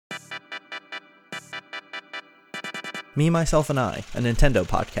Me, Myself, and I, a Nintendo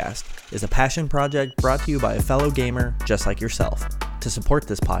podcast, is a passion project brought to you by a fellow gamer just like yourself. To support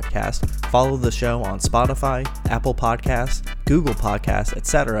this podcast, follow the show on Spotify, Apple Podcasts, Google Podcasts,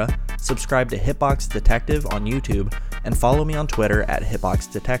 etc., subscribe to Hitbox Detective on YouTube, and follow me on Twitter at Hitbox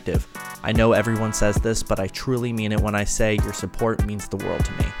Detective. I know everyone says this, but I truly mean it when I say your support means the world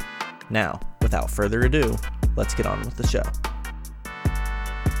to me. Now, without further ado, let's get on with the show.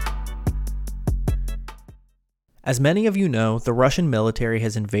 As many of you know, the Russian military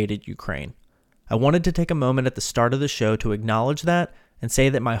has invaded Ukraine. I wanted to take a moment at the start of the show to acknowledge that and say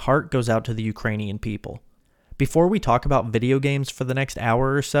that my heart goes out to the Ukrainian people. Before we talk about video games for the next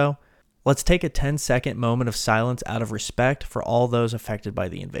hour or so, let's take a 10-second moment of silence out of respect for all those affected by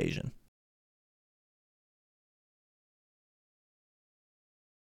the invasion.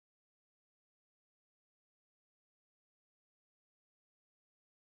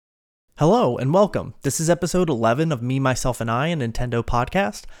 Hello and welcome. This is episode 11 of Me, Myself, and I, a Nintendo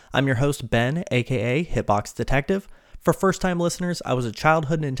podcast. I'm your host, Ben, aka Hitbox Detective. For first-time listeners, I was a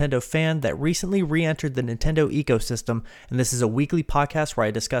childhood Nintendo fan that recently re-entered the Nintendo ecosystem, and this is a weekly podcast where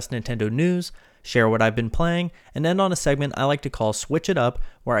I discuss Nintendo news, share what I've been playing, and end on a segment I like to call Switch It Up,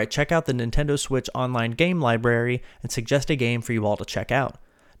 where I check out the Nintendo Switch online game library and suggest a game for you all to check out.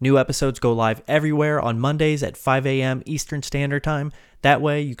 New episodes go live everywhere on Mondays at 5 a.m. Eastern Standard Time. That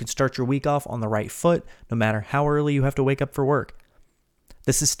way, you can start your week off on the right foot, no matter how early you have to wake up for work.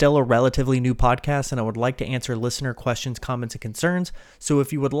 This is still a relatively new podcast, and I would like to answer listener questions, comments, and concerns. So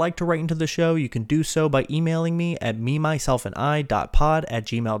if you would like to write into the show, you can do so by emailing me at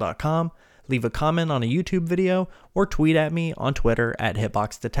memyselfandi.pod@gmail.com, leave a comment on a YouTube video, or tweet at me on Twitter at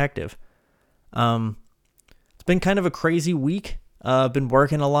HitboxDetective. It's been kind of a crazy week. I've been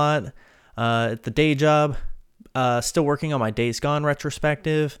working a lot at the day job, still working on my Days Gone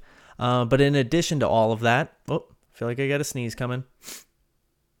retrospective. But in addition to all of that, I feel like I got a sneeze coming. Let's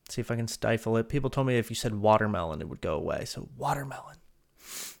see if I can stifle it. People told me if you said watermelon, it would go away. So watermelon.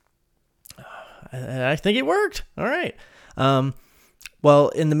 I think it worked. All right. Well,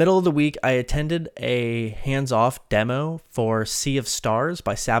 in the middle of the week, I attended a hands-off demo for Sea of Stars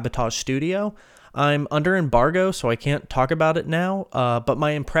by Sabotage Studio. I'm under embargo, so I can't talk about it now, but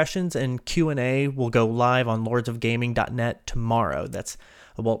my impressions and Q&A will go live on lordsofgaming.net tomorrow. That's,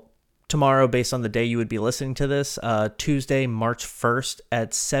 tomorrow based on the day you would be listening to this, Tuesday, March 1st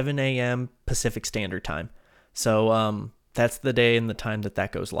at 7 a.m. Pacific Standard Time. So that's the day and the time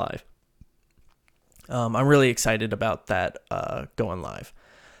that goes live. I'm really excited about that going live.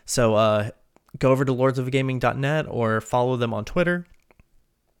 So go over to lordsofgaming.net or follow them on Twitter,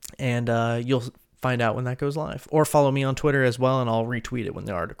 and you'll find out when that goes live. Or follow me on Twitter as well, and I'll retweet it when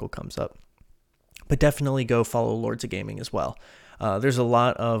the article comes up. But definitely go follow Lords of Gaming as well. There's a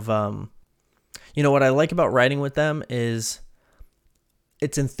lot of, what I like about writing with them is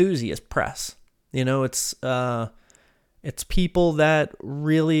it's enthusiast press. It's people that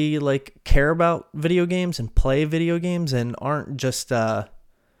really care about video games and play video games and aren't just, they're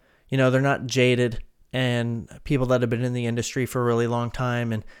not jaded, and people that have been in the industry for a really long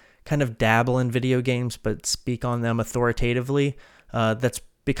time and kind of dabble in video games but speak on them authoritatively. That's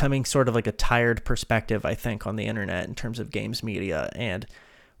becoming sort of like a tired perspective, I think, on the internet in terms of games media. And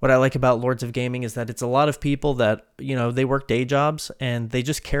what I like about Lords of Gaming is that it's a lot of people that, they work day jobs and they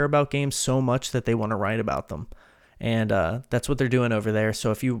just care about games so much that they want to write about them. And that's what they're doing over there.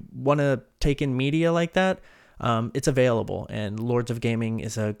 So if you want to take in media like that, it's available, and Lords of Gaming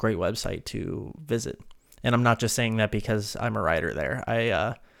is a great website to visit. And I'm not just saying that because I'm a writer there.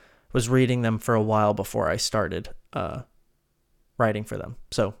 I was reading them for a while before I started writing for them.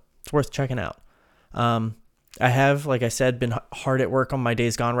 So it's worth checking out. I have, like I said, been hard at work on my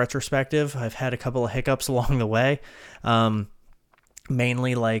Days Gone retrospective. I've had a couple of hiccups along the way.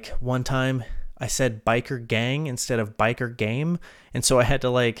 Mainly one time I said biker gang instead of biker game. And so I had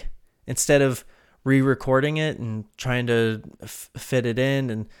to instead of re-recording it and trying to fit it in,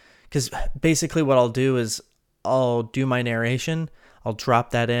 and because basically what I'll do is I'll do my narration, I'll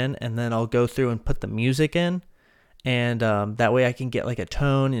drop that in, and then I'll go through and put the music in, and that way I can get a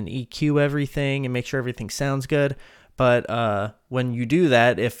tone and EQ everything and make sure everything sounds good. But when you do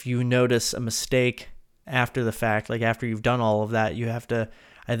that, if you notice a mistake after the fact, after you've done all of that, you have to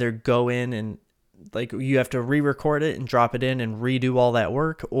either go in and you have to re-record it and drop it in and redo all that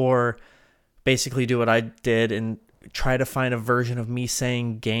work, or basically do what I did and try to find a version of me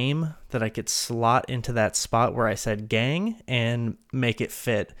saying game that I could slot into that spot where I said gang and make it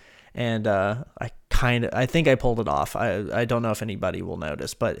fit. And I think I pulled it off. I don't know if anybody will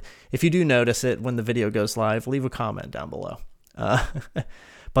notice, but if you do notice it when the video goes live, leave a comment down below.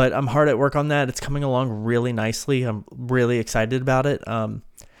 But I'm hard at work on that. It's coming along really nicely. I'm really excited about it.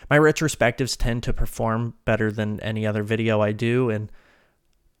 My retrospectives tend to perform better than any other video I do, and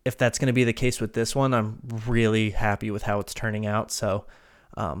if that's going to be the case with this one, I'm really happy with how it's turning out. So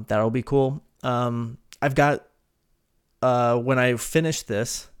that'll be cool. I've got when I finish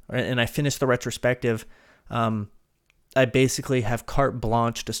this and I finish the retrospective, I basically have carte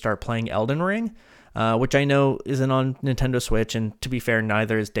blanche to start playing Elden Ring, which I know isn't on Nintendo Switch, and to be fair,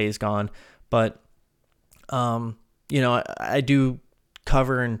 neither is Days Gone. But I do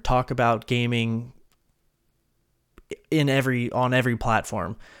cover and talk about gaming on every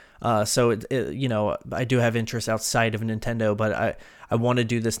platform. So I do have interests outside of Nintendo, but I want to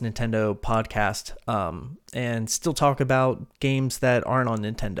do this Nintendo podcast and still talk about games that aren't on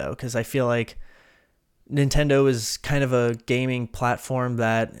Nintendo, because I feel like Nintendo is kind of a gaming platform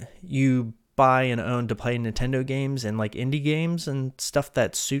that you buy and own to play Nintendo games and like indie games and stuff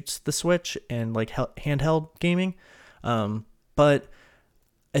that suits the Switch and like handheld gaming. But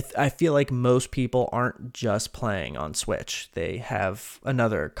I feel like most people aren't just playing on Switch. They have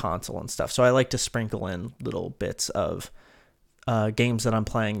another console and stuff. So I like to sprinkle in little bits of games that I'm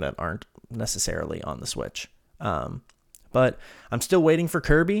playing that aren't necessarily on the Switch. But I'm still waiting for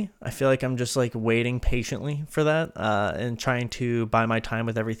Kirby. I feel like I'm just like waiting patiently for that and trying to buy my time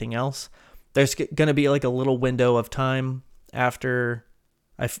with everything else. There's going to be like a little window of time after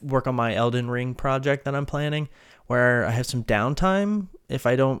I work on my Elden Ring project that I'm planning, where I have some downtime if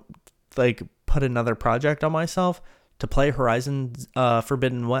I don't like put another project on myself to play Horizon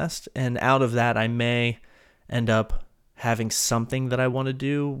Forbidden West. And out of that, I may end up having something that I want to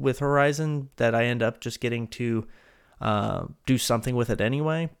do with Horizon that I end up just getting to do something with it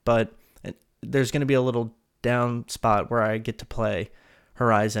anyway. But there's going to be a little down spot where I get to play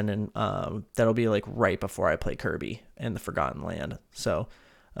Horizon, and that'll be like right before I play Kirby and the Forgotten Land. So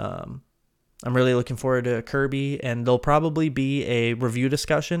I'm really looking forward to Kirby, and there'll probably be a review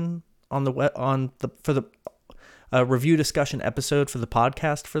discussion review discussion episode for the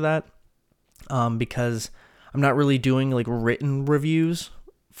podcast for that, because I'm not really doing like written reviews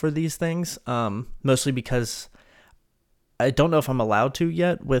for these things, mostly because I don't know if I'm allowed to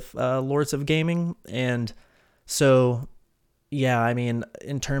yet with Lords of Gaming. And so, yeah, I mean,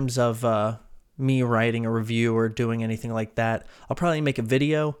 in terms of me writing a review or doing anything like that, I'll probably make a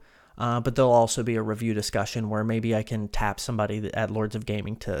video. But there'll also be a review discussion where maybe I can tap somebody at Lords of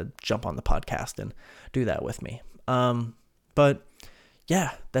Gaming to jump on the podcast and do that with me. But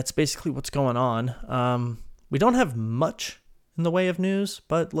yeah, that's basically what's going on. We don't have much in the way of news,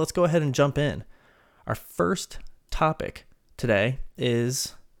 but let's go ahead and jump in. Our first topic today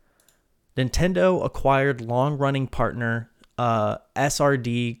is Nintendo acquired long-running partner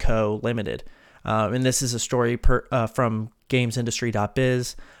SRD Co. Limited. And this is a story from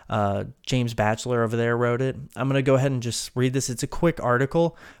gamesindustry.biz. James Batchelor over there wrote it. I'm going to go ahead and just read this. It's a quick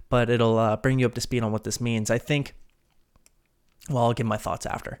article, but it'll bring you up to speed on what this means. I'll give my thoughts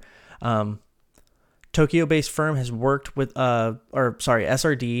after. Tokyo-based firm has worked with,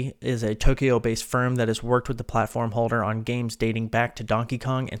 SRD is a Tokyo-based firm that has worked with the platform holder on games dating back to Donkey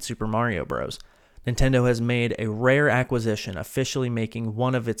Kong and Super Mario Bros. Nintendo has made a rare acquisition, officially making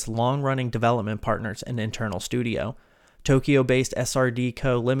one of its long-running development partners an internal studio. Tokyo-based SRD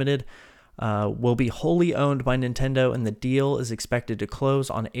Co. Limited will be wholly owned by Nintendo, and the deal is expected to close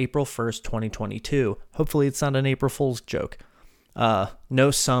on April 1st, 2022. Hopefully it's not an April Fool's joke.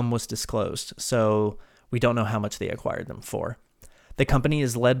 No sum was disclosed, so we don't know how much they acquired them for. The company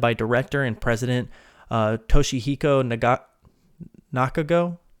is led by director and president Toshihiko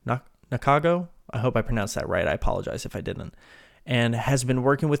Nakago. I hope I pronounced that right. I apologize if I didn't. And has been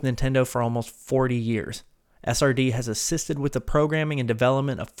working with Nintendo for almost 40 years. SRD has assisted with the programming and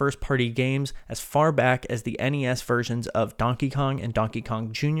development of first-party games as far back as the NES versions of Donkey Kong and Donkey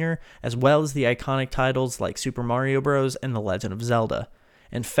Kong Jr., as well as the iconic titles like Super Mario Bros. And The Legend of Zelda.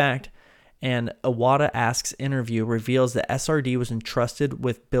 In fact, an Iwata Asks interview reveals that SRD was entrusted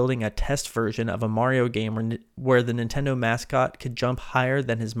with building a test version of a Mario game where the Nintendo mascot could jump higher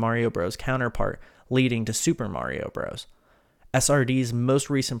than his Mario Bros. Counterpart, leading to Super Mario Bros. SRD's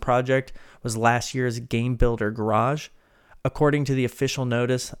most recent project was last year's Game Builder Garage. According to the official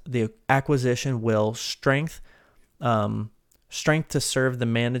notice, the acquisition will strength to serve the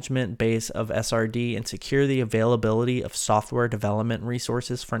management base of SRD and secure the availability of software development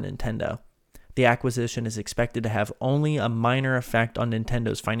resources for Nintendo. The acquisition is expected to have only a minor effect on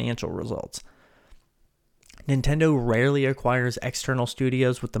Nintendo's financial results. Nintendo rarely acquires external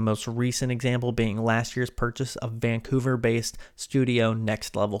studios, with the most recent example being last year's purchase of Vancouver-based studio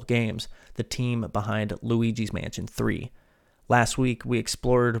Next Level Games, the team behind Luigi's Mansion 3. Last week, we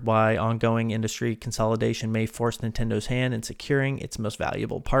explored why ongoing industry consolidation may force Nintendo's hand in securing its most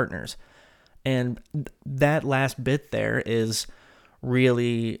valuable partners. And that last bit there is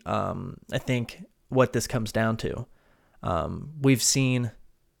really, I think, what this comes down to. We've seen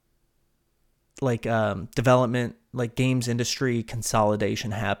development, like games industry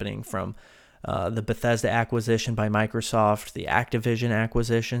consolidation happening from the Bethesda acquisition by Microsoft, the Activision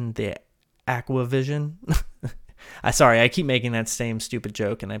acquisition, the Aquavision. I keep making that same stupid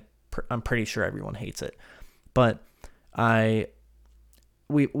joke, and I'm pretty sure everyone hates it. But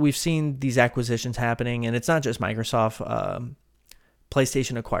we've seen these acquisitions happening, and it's not just Microsoft.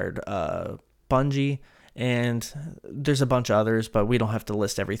 PlayStation acquired Bungie, and there's a bunch of others, but we don't have to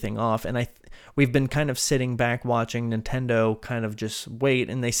list everything off. And we've been kind of sitting back watching Nintendo kind of just wait,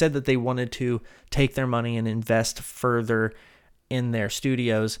 and they said that they wanted to take their money and invest further in their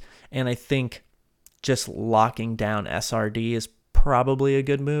studios, and I think just locking down SRD is probably a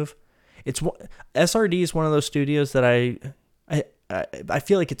good move. SRD is one of those studios that I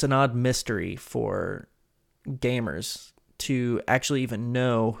feel like it's an odd mystery for gamers to actually even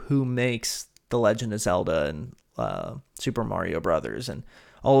know who makes The Legend of Zelda and Super Mario Brothers and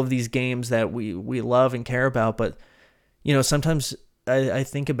all of these games that we love and care about. But, sometimes I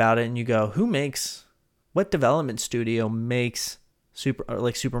think about it and you go, what development studio makes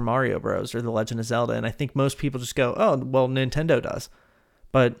Super Mario Bros. Or The Legend of Zelda? And I think most people just go, oh, well, Nintendo does.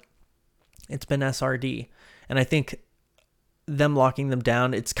 But it's been SRD. And I think them locking them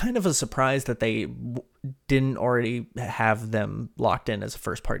down, it's kind of a surprise that they didn't already have them locked in as a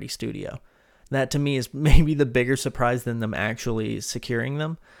first-party studio. That, to me, is maybe the bigger surprise than them actually securing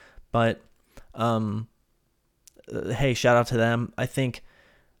them. But, hey, shout out to them. I think,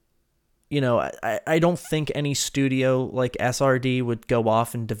 I don't think any studio like SRD would go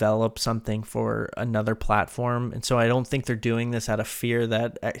off and develop something for another platform. And so I don't think they're doing this out of fear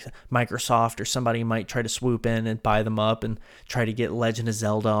that Microsoft or somebody might try to swoop in and buy them up and try to get Legend of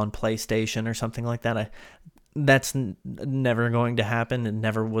Zelda on PlayStation or something like that. That's never going to happen and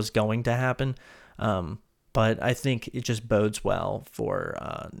never was going to happen. But I think it just bodes well for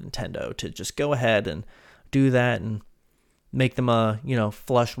Nintendo to just go ahead and do that and make them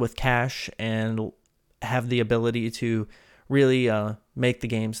flush with cash and have the ability to really make the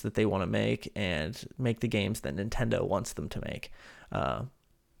games that they want to make and make the games that Nintendo wants them to make.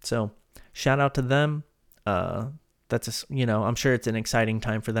 So shout out to them. That's I'm sure it's an exciting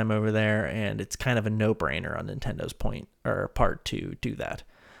time for them over there, and it's kind of a no-brainer on Nintendo's part to do that.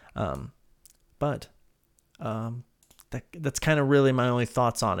 But that's kind of really my only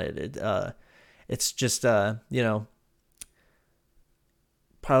thoughts on it. It's just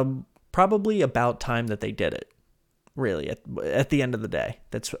probably about time that they did it. Really, at the end of the day,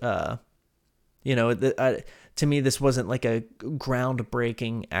 that's to me, this wasn't like a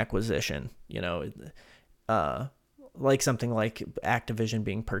groundbreaking acquisition. Like something like Activision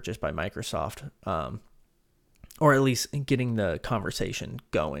being purchased by Microsoft, or at least getting the conversation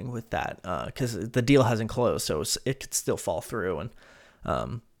going with that, because the deal hasn't closed, so it could still fall through.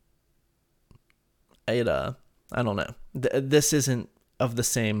 And I don't know. This isn't of the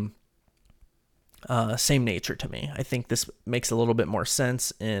same nature to me. I think this makes a little bit more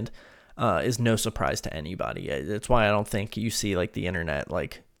sense and is no surprise to anybody. That's why I don't think you see like the internet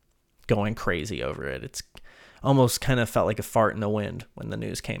like going crazy over it. It's almost kind of felt like a fart in the wind when the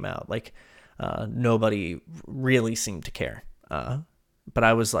news came out. Like nobody really seemed to care. But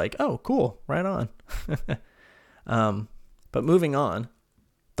I was like, oh, cool, right on. But moving on,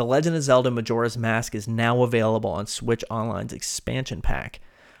 The Legend of Zelda Majora's Mask is now available on Switch Online's expansion pack.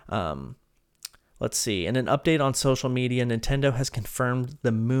 Let's see. In an update on social media, Nintendo has confirmed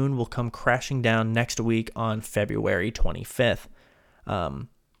the moon will come crashing down next week on February 25th.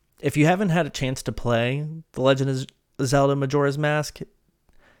 If you haven't had a chance to play The Legend of Zelda Majora's Mask,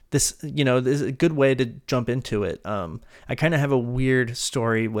 this is a good way to jump into it. I kind of have a weird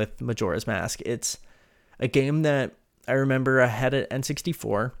story with Majora's Mask. It's a game that I remember I had at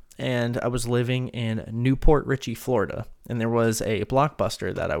N64, and I was living in Newport Richey, Florida, and there was a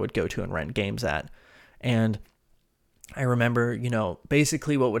Blockbuster that I would go to and rent games at. And I remember,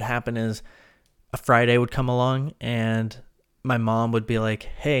 basically what would happen is a Friday would come along, and my mom would be like,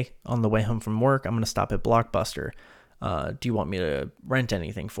 hey, on the way home from work, I'm going to stop at Blockbuster. Do you want me to rent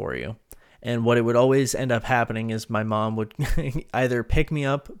anything for you? And what it would always end up happening is my mom would either pick me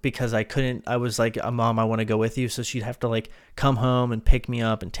up because I was like, Mom, I want to go with you. So she'd have to like come home and pick me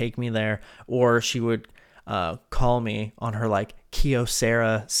up and take me there. Or she would call me on her like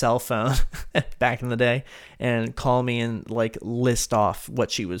Kyocera cell phone back in the day and call me and like list off what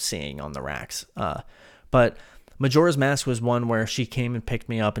she was seeing on the racks. But Majora's Mask was one where she came and picked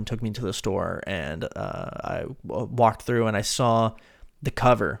me up and took me to the store, and I walked through and I saw the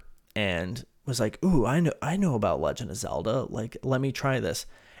cover and was like, "Ooh, I know about Legend of Zelda. Like, let me try this."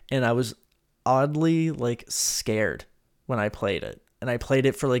 And I was oddly like scared when I played it. And I played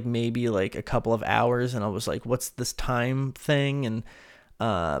it for like maybe like a couple of hours, and I was like, "What's this time thing?" And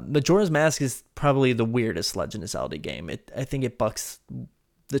Majora's Mask is probably the weirdest Legend of Zelda game. I think it bucks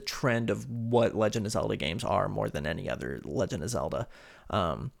the trend of what Legend of Zelda games are more than any other Legend of Zelda.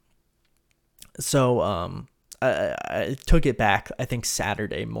 I took it back, I think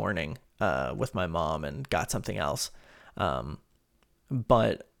Saturday morning, with my mom and got something else.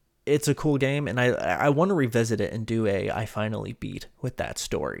 But it's a cool game, and I want to revisit it and do I finally beat with that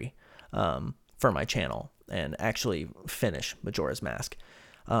story, for my channel and actually finish Majora's Mask.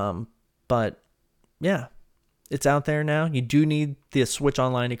 But yeah, it's out there now. You do need the Switch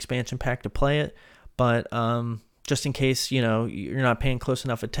Online expansion pack to play it, but just in case you're not paying close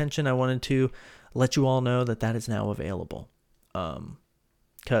enough attention, I wanted to let you all know that is now available.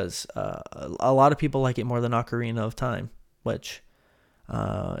 Because a lot of people like it more than Ocarina of Time, which,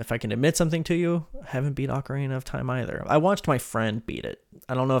 if I can admit something to you, I haven't beat Ocarina of Time either. I watched my friend beat it.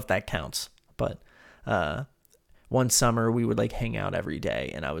 I don't know if that counts, but one summer we would like hang out every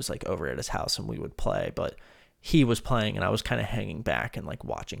day, and I was like over at his house and we would play, but he was playing and I was kind of hanging back and like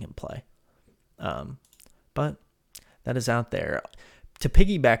watching him play. But that is out there. To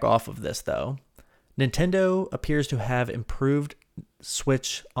piggyback off of this though, Nintendo appears to have improved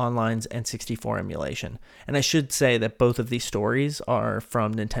Switch Online's N64 emulation. And I should say that both of these stories are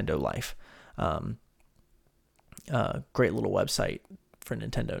from Nintendo Life. Great little website for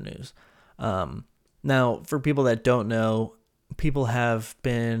Nintendo news. Now, for people that don't know, people have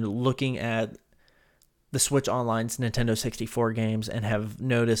been looking at the Switch Online's Nintendo 64 games and have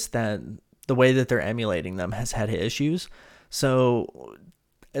noticed that the way that they're emulating them has had issues. So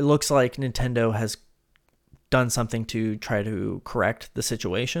it looks like Nintendo has done something to try to correct the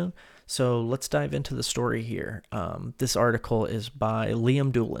situation. So let's dive into the story here. This article is by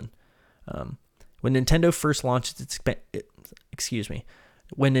Liam Doolin. When Nintendo first launched its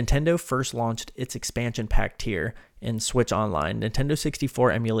expansion pack tier in Switch Online, Nintendo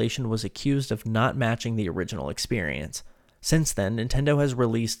 64 emulation was accused of not matching the original experience. Since then, Nintendo has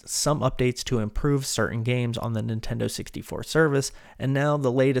released some updates to improve certain games on the Nintendo 64 service, and now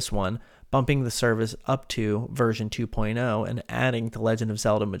the latest one, bumping the service up to version 2.0 and adding The Legend of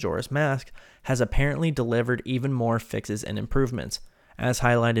Zelda Majora's Mask, has apparently delivered even more fixes and improvements. As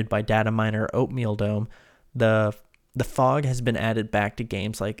highlighted by data miner Oatmeal Dome, the fog has been added back to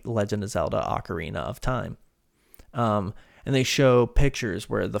games like Legend of Zelda Ocarina of Time. And they show pictures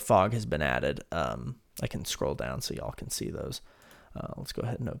where the fog has been added. I can scroll down so y'all can see those. Let's go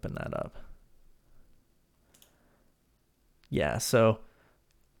ahead and open that up. Yeah, so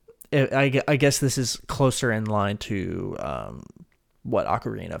I guess this is closer in line to what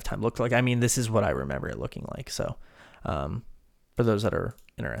Ocarina of Time looked like. I mean, this is what I remember it looking like. So for those that are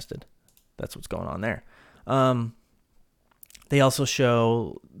interested, that's what's going on there. They also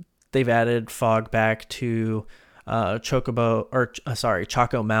show they've added fog back to Choco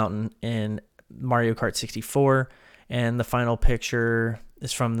Mountain in Mario Kart 64, and the final picture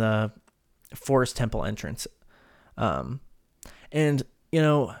is from the Forest Temple entrance. And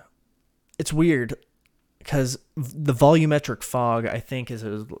it's weird because the volumetric fog, I think,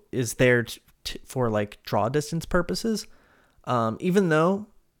 is there for like draw distance purposes. Even though,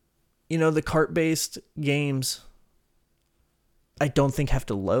 the kart-based games, I don't think have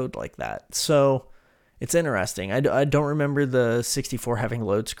to load like that. So it's interesting. I don't remember the 64 having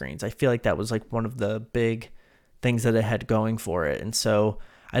load screens. I feel like that was like one of the big things that it had going for it. And so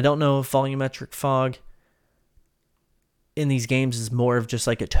I don't know if volumetric fog in these games is more of just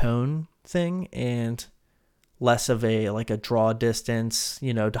like a tone thing and less of a draw distance,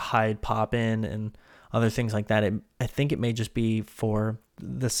 to hide pop in and other things like that. I think it may just be for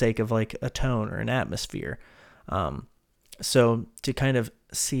the sake of like a tone or an atmosphere. So to kind of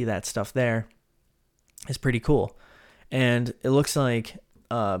see that stuff there is pretty cool. And it looks like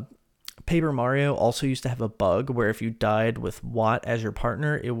Paper Mario also used to have a bug where if you died with Watt as your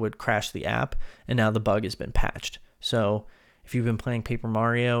partner, it would crash the app, and now the bug has been patched. So if you've been playing Paper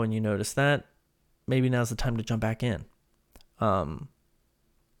Mario and you notice that, maybe now's the time to jump back in. And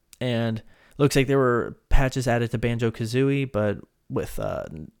it looks like there were patches added to Banjo-Kazooie, but with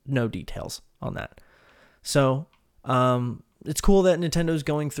no details on that. So it's cool that Nintendo's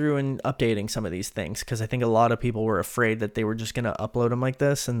going through and updating some of these things, because I think a lot of people were afraid that they were just going to upload them like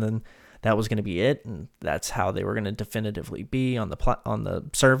this and then that was going to be it, and that's how they were going to definitively be on the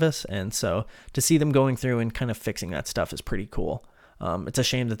service. And so to see them going through and kind of fixing that stuff is pretty cool. It's a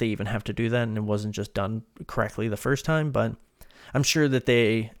shame that they even have to do that and it wasn't just done correctly the first time, but I'm sure that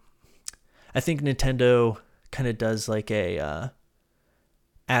I think Nintendo kind of does like a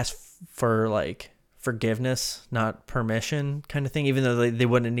ask for like forgiveness, not permission kind of thing, even though they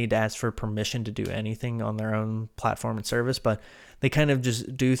wouldn't need to ask for permission to do anything on their own platform and service, but they kind of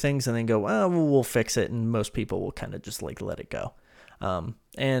just do things and then go, well, we'll fix it, and most people will kind of just like let it go.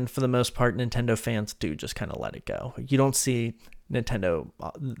 And for the most part, Nintendo fans do just kind of let it go. You don't see the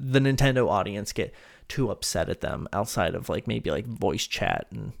Nintendo audience get too upset at them outside of like maybe like voice chat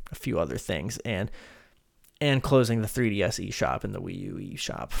and a few other things, and closing the 3DS eShop and the Wii U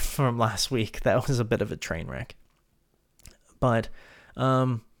eShop from last week. That was a bit of a train wreck. But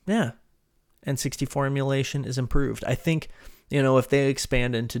yeah, N64 emulation is improved. I think, if they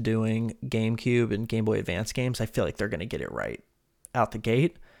expand into doing GameCube and Game Boy Advance games, I feel like they're going to get it right out the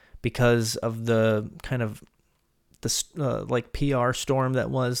gate because of the kind of the like PR storm that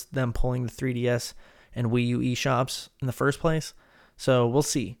was them pulling the 3DS and Wii U eShops in the first place. So we'll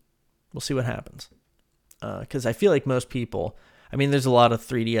see. We'll see what happens. Because I feel like most people, there's a lot of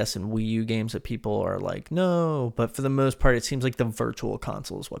 3DS and Wii U games that people are like, no, but for the most part, it seems like the virtual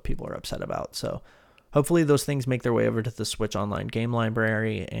console is what people are upset about. So hopefully those things make their way over to the Switch Online game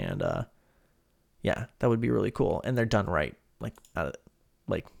library, and yeah, that would be really cool. And they're done right,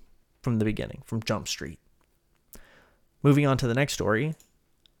 like from the beginning, from Jump Street. Moving on to the next story.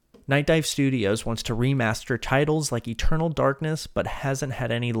 Night Dive Studios wants to remaster titles like Eternal Darkness, but hasn't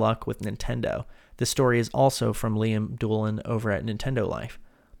had any luck with Nintendo. This story is also from Liam Doolin over at Nintendo Life.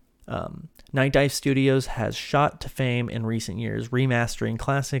 Night Dive Studios has shot to fame in recent years, remastering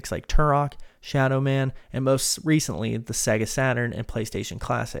classics like Turok, Shadow Man, and most recently the Sega Saturn and PlayStation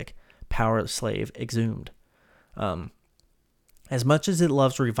classic, Power Slave Exhumed. As much as it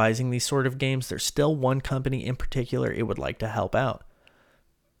loves revising these sort of games, there's still one company in particular it would like to help out,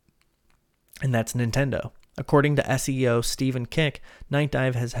 and that's Nintendo. According to SEO Stephen Kick, Night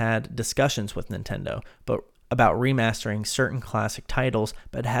Dive has had discussions with Nintendo about remastering certain classic titles,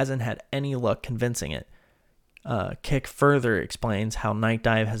 but hasn't had any luck convincing it. Kick further explains how Night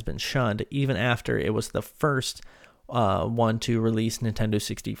Dive has been shunned even after it was the first one to release Nintendo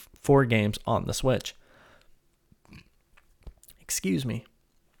 64 games on the Switch. Excuse me.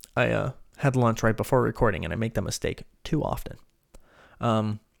 I had lunch right before recording, and I make that mistake too often.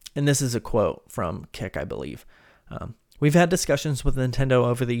 And this is a quote from Kick, I believe. We've had discussions with Nintendo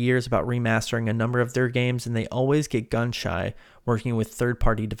over the years about remastering a number of their games, and they always get gun-shy working with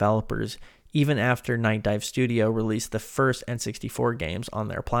third-party developers, even after Night Dive Studio released the first N64 games on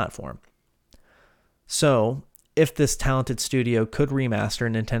their platform. So, if this talented studio could remaster a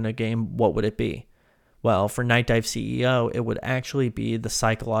Nintendo game, what would it be? Well, for Night Dive CEO, it would actually be the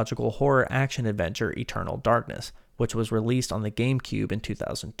psychological horror action adventure Eternal Darkness, which was released on the GameCube in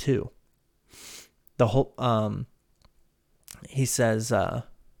 2002. The whole, he says, I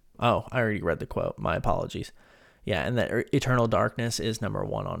already read the quote. My apologies. Yeah, and that Eternal Darkness is number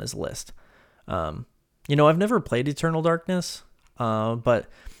 1 on his list. I've never played Eternal Darkness, but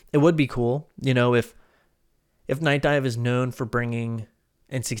it would be cool, if Night Dive is known for bringing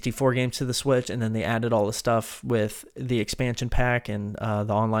N64 games to the Switch, and then they added all the stuff with the expansion pack and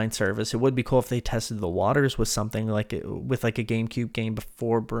the online service. It would be cool if they tested the waters with something like a GameCube game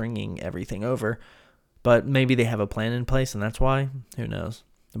before bringing everything over. But maybe they have a plan in place, and that's why. Who knows?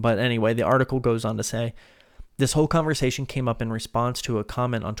 But anyway, the article goes on to say, this whole conversation came up in response to a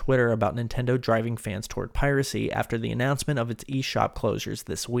comment on Twitter about Nintendo driving fans toward piracy after the announcement of its eShop closures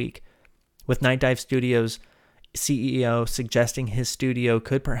this week, with Night Dive Studios CEO suggesting his studio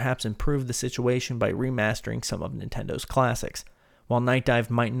could perhaps improve the situation by remastering some of Nintendo's classics. While Night Dive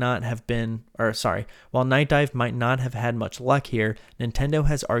might not have had much luck here, Nintendo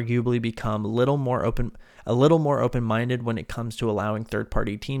has arguably become a little more open-minded when it comes to allowing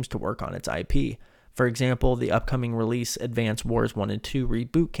third-party teams to work on its IP. For example, the upcoming release Advance Wars 1 and 2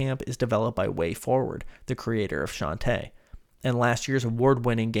 Reboot Camp is developed by WayForward, the creator of Shantae. And last year's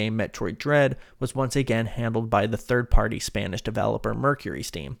award-winning game Metroid Dread was once again handled by the third-party Spanish developer Mercury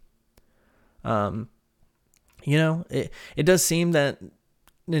Steam. It does seem that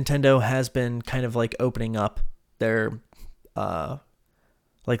Nintendo has been kind of like opening up their,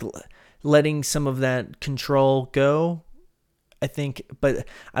 letting some of that control go, I think. But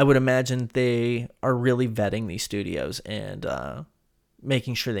I would imagine they are really vetting these studios and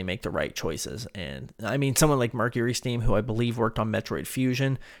making sure they make the right choices. And someone like Mercury Steam, who I believe worked on Metroid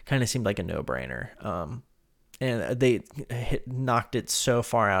Fusion, kind of seemed like a no-brainer. and they knocked it so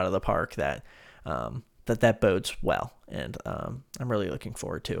far out of the park that that bodes well, and I'm really looking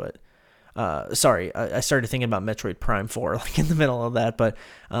forward to it. Sorry, I started thinking about Metroid Prime 4 like in the middle of that, but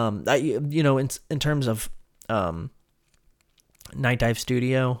in terms of Night Dive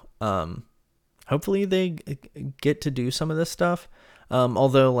Studio, hopefully they get to do some of this stuff.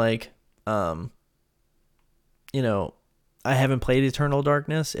 Although I haven't played Eternal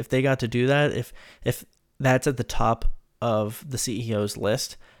Darkness. If they got to do that, if that's at the top of the CEO's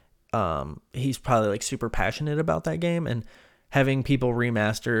list, he's probably like super passionate about that game, and having people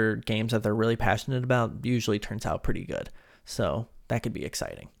remaster games that they're really passionate about usually turns out pretty good. So that could be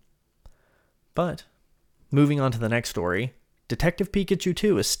exciting. But moving on to the next story, Detective Pikachu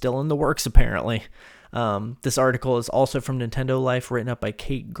 2 is still in the works apparently. This article is also from Nintendo Life, written up by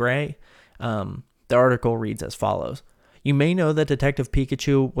Kate Gray. The article reads as follows. You may know that Detective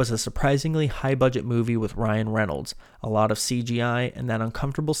Pikachu was a surprisingly high-budget movie with Ryan Reynolds, a lot of CGI, and that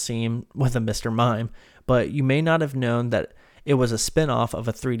uncomfortable scene with a Mr. Mime, but you may not have known that it was a spin-off of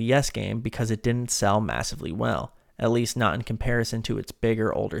a 3DS game because it didn't sell massively well, at least not in comparison to its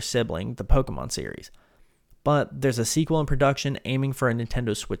bigger, older sibling, the Pokemon series. But there's a sequel in production aiming for a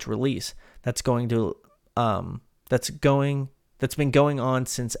Nintendo Switch release that's been going on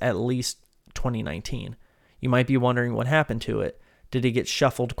since at least 2019. You might be wondering what happened to it. Did it get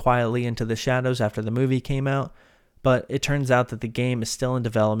shuffled quietly into the shadows after the movie came out? But it turns out that the game is still in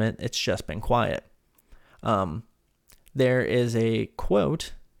development. It's just been quiet. There is a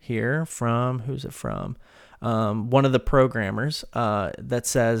quote here from, who's it from? One of the programmers that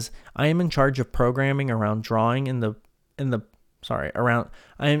says, I am in charge of programming around drawing I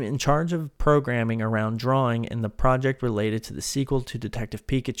am in charge of programming around drawing in the project related to the sequel to Detective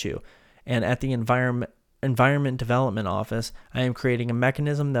Pikachu. And at the Environment Development Office, I am creating a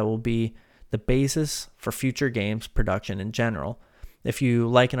mechanism that will be the basis for future games production in general. If you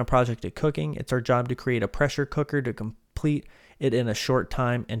liken a project to cooking, it's our job to create a pressure cooker to complete it in a short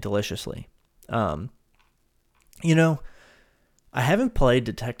time and deliciously. I haven't played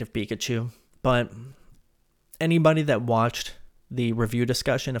Detective Pikachu, but anybody that watched the review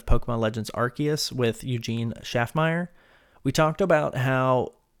discussion of Pokemon Legends Arceus with Eugene Schaffmeyer, we talked about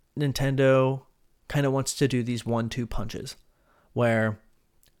how Nintendo kind of wants to do these 1-2 punches where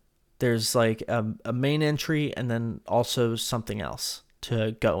there's like a main entry and then also something else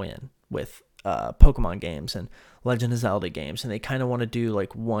to go in with Pokemon games and Legend of Zelda games, and they kind of want to do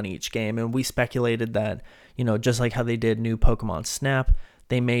like one each game. And we speculated that, just like how they did new Pokemon Snap,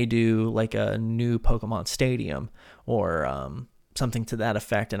 they may do like a new Pokemon Stadium or something to that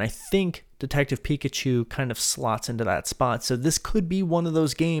effect. And I think Detective Pikachu kind of slots into that spot. So this could be one of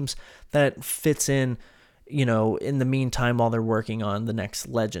those games that fits in, in the meantime while they're working on the next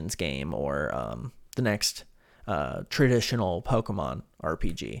Legends game or the next traditional Pokemon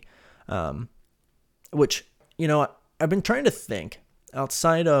RPG. Which, I've been trying to think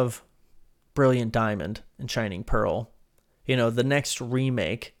outside of Brilliant Diamond and Shining Pearl, the next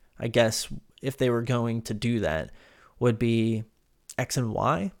remake, I guess, if they were going to do that, would be X and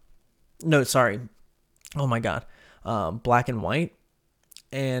Y. No, sorry. Oh my God. Black and White.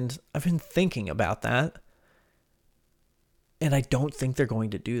 And I've been thinking about that. And I don't think they're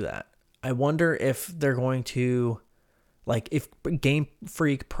going to do that. I wonder if they're going to, if Game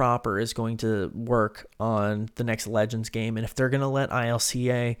Freak proper is going to work on the next Legends game, and if they're going to let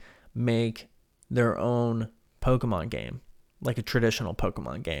ILCA make their own Pokemon game, like a traditional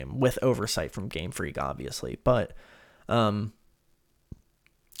Pokemon game, with oversight from Game Freak, obviously. But I'll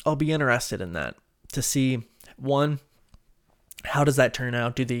be interested in that to see, one, how does that turn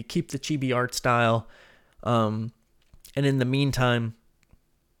out? Do they keep the chibi art style? And in the meantime,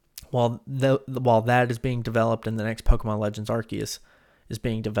 while that is being developed and the next Pokemon Legends Arceus is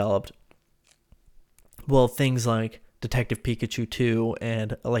being developed, will things like Detective Pikachu 2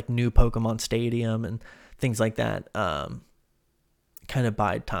 and like new Pokemon Stadium and things like that kind of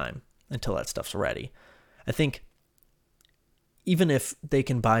bide time until that stuff's ready? I think even if they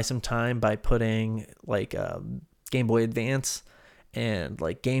can buy some time by putting like Game Boy Advance and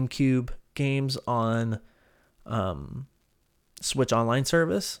like GameCube games on Switch Online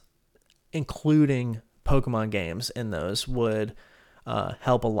service, including Pokemon games in those, would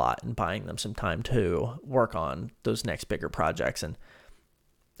help a lot in buying them some time to work on those next bigger projects. And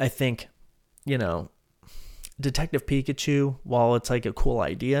I think, Detective Pikachu, while it's like a cool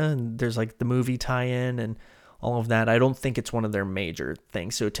idea and there's like the movie tie-in and all of that, I don't think it's one of their major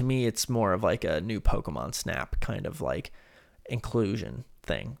things. So to me, it's more of like a new Pokemon Snap kind of like inclusion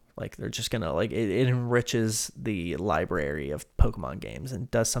thing. Like they're just gonna it enriches the library of Pokemon games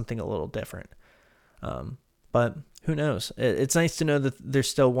and does something a little different. But who knows? It's nice to know that there's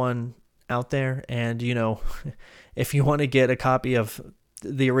still one out there. And, if you want to get a copy of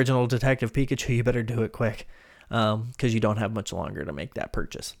the original Detective Pikachu, you better do it quick, because you don't have much longer to make that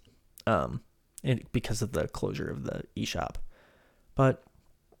purchase, because of the closure of the eShop. But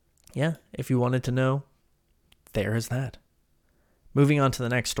yeah, if you wanted to know, there is that. Moving on to the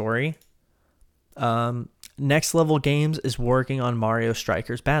next story. Next Level Games is working on Mario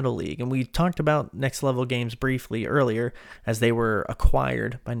Strikers Battle League. And we talked about Next Level Games briefly earlier, as they were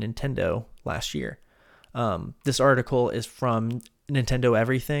acquired by Nintendo last year. This article is from Nintendo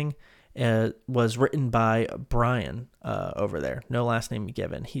Everything. It was written by Brian over there. No last name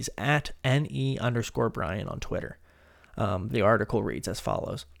given. He's at NE_Brian on Twitter. The article reads as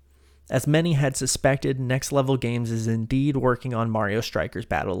follows. As many had suspected, Next Level Games is indeed working on Mario Strikers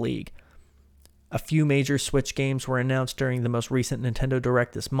Battle League. A few major Switch games were announced during the most recent Nintendo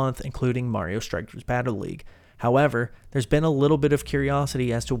Direct this month, including Mario Strikers Battle League. However, there's been a little bit of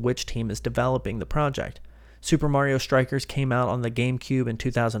curiosity as to which team is developing the project. Super Mario Strikers came out on the GameCube in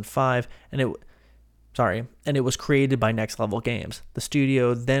 2005, and it was created by Next Level Games. The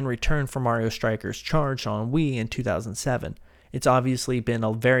studio then returned for Mario Strikers Charged on Wii in 2007. It's obviously been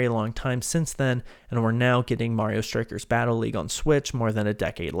a very long time since then, and we're now getting Mario Strikers Battle League on Switch more than a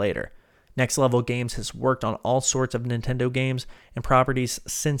decade later. Next Level Games has worked on all sorts of Nintendo games and properties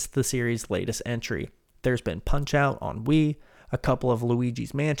since the series' latest entry. There's been Punch-Out on Wii, a couple of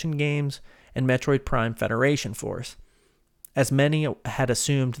Luigi's Mansion games, and Metroid Prime Federation Force. As many had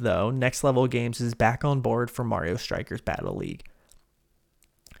assumed, though, Next Level Games is back on board for Mario Strikers Battle League.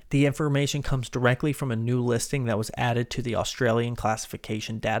 The information comes directly from a new listing that was added to the Australian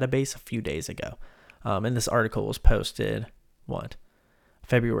classification database a few days ago. And this article was posted,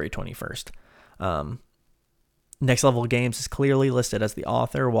 February 21st. Next Level Games is clearly listed as the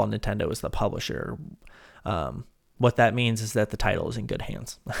author, while Nintendo is the publisher. What that means is that the title is in good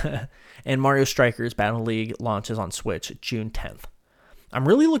hands. And Mario Strikers Battle League launches on Switch June 10th. I'm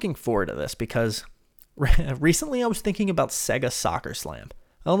really looking forward to this because recently I was thinking about Sega Soccer Slam.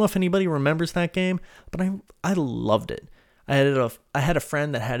 I don't know if anybody remembers that game, but I loved it. I had a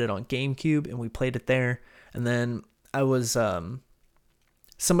friend that had it on GameCube, and we played it there. And then I was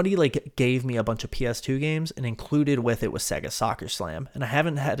somebody gave me a bunch of PS2 games, and included with it was Sega Soccer Slam. And I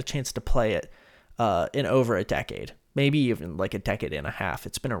haven't had a chance to play it in over a decade, maybe even a decade and a half.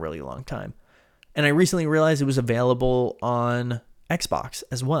 It's been a really long time. And I recently realized it was available on Xbox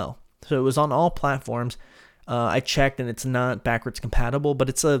as well. So it was on all platforms. I checked, and it's not backwards compatible, but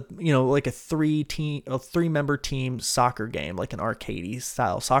it's a three-member team soccer game, like an arcade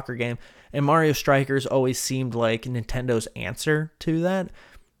style soccer game. And Mario Strikers always seemed like Nintendo's answer to that.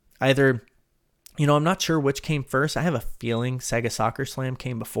 Either, I'm not sure which came first. I have a feeling Sega Soccer Slam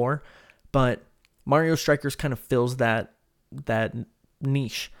came before, but Mario Strikers kind of fills that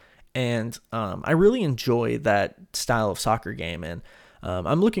niche. And I really enjoy that style of soccer game, and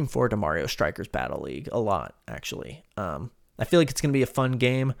I'm looking forward to Mario Strikers Battle League a lot, actually. I feel like it's going to be a fun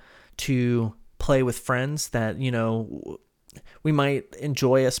game to play with friends that, we might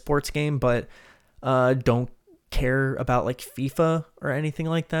enjoy a sports game, but don't care about FIFA or anything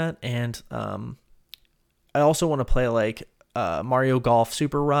like that. And I also want to play Mario Golf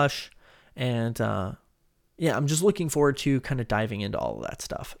Super Rush. And I'm just looking forward to kind of diving into all of that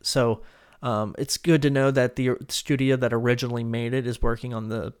stuff. So it's good to know that the studio that originally made it is working on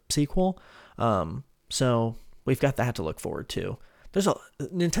the sequel. So we've got that to look forward to.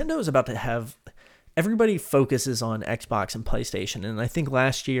 Nintendo is about to have, everybody focuses on Xbox and PlayStation. And I think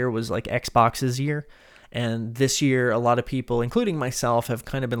last year was Xbox's year. And this year, a lot of people, including myself, have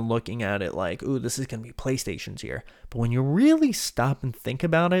kind of been looking at it ooh, this is going to be PlayStation's year. But when you really stop and think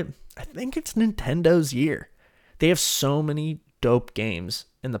about it, I think it's Nintendo's year. They have so many dope games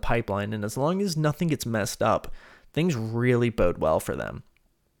in the pipeline, and as long as nothing gets messed up, things really bode well for them.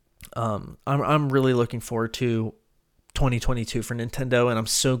 I'm really looking forward to 2022 for Nintendo, and I'm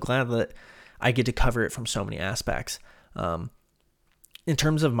so glad that I get to cover it from so many aspects. In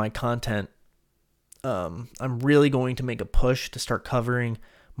terms of my content, I'm really going to make a push to start covering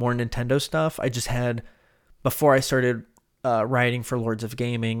more Nintendo stuff. I just had, before I started writing for Lords of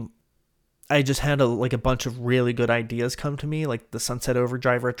Gaming, I just had a bunch of really good ideas come to me, like the Sunset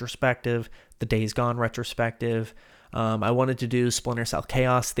Overdrive retrospective, the Days Gone retrospective. I wanted to do Splinter Cell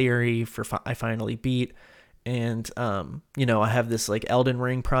Chaos Theory for I Finally Beat. And, I have this Elden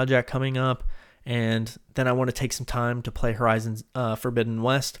Ring project coming up. And then I want to take some time to play Horizon Forbidden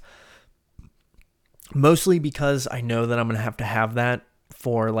West. Mostly because I know that I'm going to have that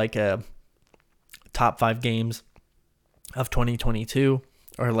for a top 5 games of 2022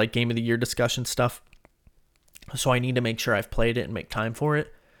 or Game of the Year discussion stuff. So I need to make sure I've played it and make time for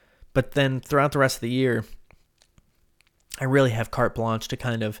it. But then throughout the rest of the year, I really have carte blanche to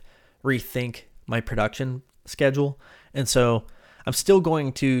kind of rethink my production schedule. And so I'm still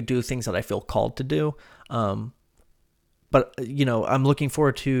going to do things that I feel called to do. But, I'm looking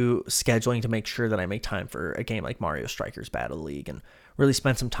forward to scheduling to make sure that I make time for a game like Mario Strikers Battle League and really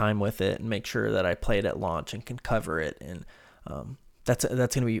spend some time with it and make sure that I play it at launch and can cover it. And that's going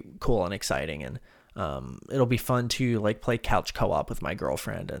to be cool and exciting. And it'll be fun to like play couch co-op with my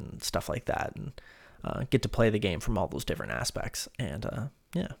girlfriend and stuff like that, and get to play the game from all those different aspects. And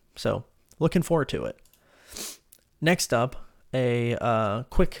so looking forward to it. Next up, a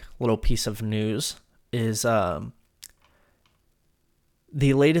quick little piece of news is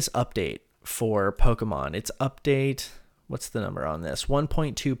the latest update for Pokemon. It's update, what's the number on this?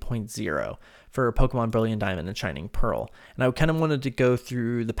 1.2.0 for Pokemon Brilliant Diamond and Shining Pearl. And I kind of wanted to go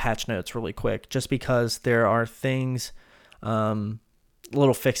through the patch notes really quick, just because there are things,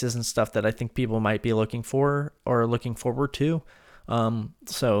 little fixes and stuff that I think people might be looking for or looking forward to.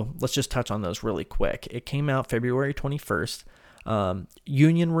 So let's just touch on those really quick. It came out February 21st.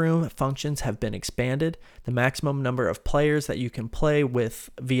 Union room functions have been expanded. The maximum number of players that you can play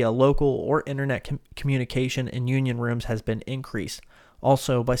with via local or internet communication in union rooms has been increased.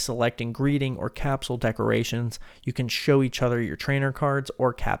 Also, by selecting greeting or capsule decorations, you can show each other your trainer cards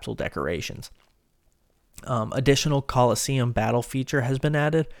or capsule decorations. Additional Coliseum battle feature has been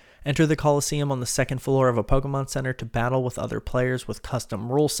added. Enter the Coliseum on the second floor of a Pokemon Center to battle with other players with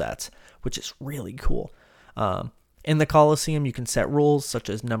custom rule sets, which is really cool. In the Coliseum, you can set rules such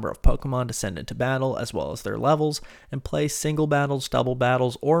as number of Pokemon to send into battle, as well as their levels, and play single battles, double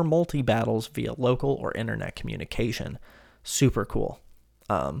battles, or multi-battles via local or internet communication. Super cool.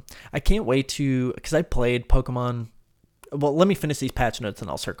 I can't wait because I played Pokemon. Well, let me finish these patch notes and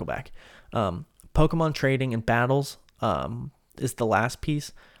I'll circle back. Pokemon trading and battles is the last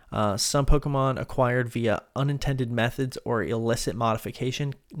piece. Some Pokemon acquired via unintended methods or illicit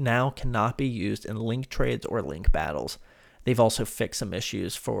modification now cannot be used in link trades or link battles. They've also fixed some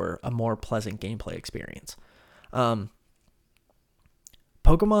issues for a more pleasant gameplay experience.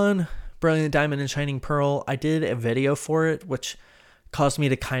 Pokemon Brilliant Diamond and Shining Pearl, I did a video for it, which caused me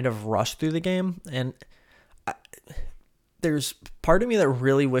to kind of rush through the game. And there's part of me that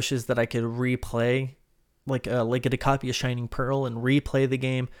really wishes that I could replay, get a copy of Shining Pearl and replay the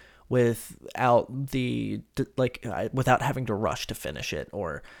game without having to rush to finish it,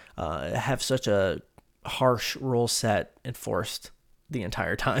 or have such a harsh rule set enforced the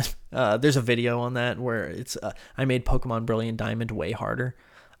entire time. There's a video on that where it's I made Pokemon Brilliant Diamond way harder.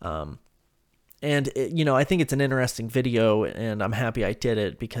 And I think it's an interesting video, and I'm happy I did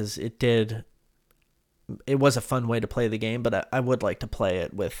it because it was a fun way to play the game, but I would like to play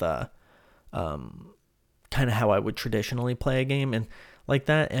it with kind of how I would traditionally play a game and like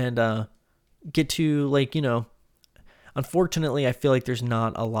that, and get to unfortunately I feel like there's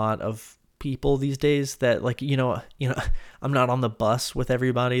not a lot of people these days that I'm not on the bus with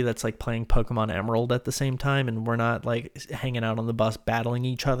everybody that's like playing Pokemon Emerald at the same time, and we're not like hanging out on the bus battling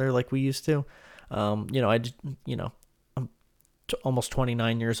each other like we used to. I'm almost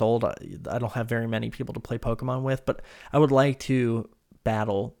 29 years old. I don't have very many people to play Pokemon with, but I would like to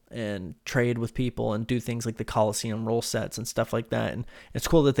battle and trade with people and do things like the Coliseum rule sets and stuff like that. And it's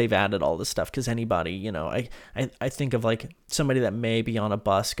cool that they've added all this stuff, because anybody, I think of like somebody that may be on a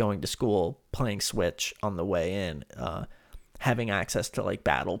bus going to school playing Switch on the way in, having access to like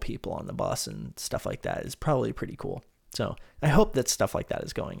battle people on the bus and stuff like that is probably pretty cool. So I hope that stuff like that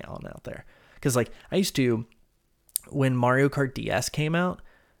is going on out there. Because like I used to, when Mario Kart DS came out,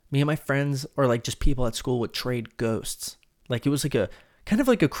 me and my friends or like just people at school would trade ghosts. Like it was like a kind of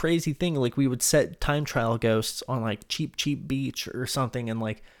like a crazy thing. Like we would set time trial ghosts on like Cheap Beach or something and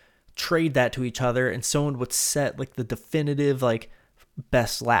like trade that to each other, and someone would set like the definitive like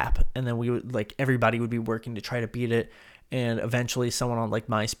best lap, and then we would like everybody would be working to try to beat it, and eventually someone on like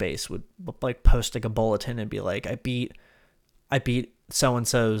MySpace would like post like a bulletin and be like, I beat so and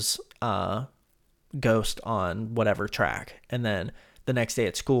so's ghost on whatever track, and then the next day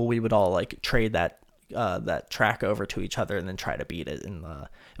at school we would all like trade that track over to each other and then try to beat it, and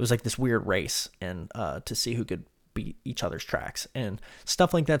it was like this weird race and to see who could beat each other's tracks and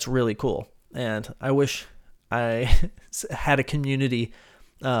stuff like that's really cool. And I wish I had a community,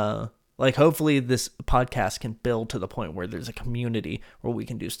 like hopefully this podcast can build to the point where there's a community where we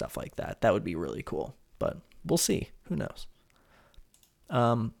can do stuff like that. That would be really cool, but we'll see. Who knows?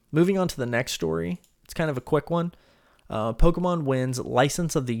 Moving on to the next story. It's kind of a quick one. Pokemon wins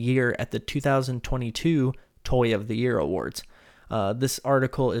License of the Year at the 2022 Toy of the Year Awards. This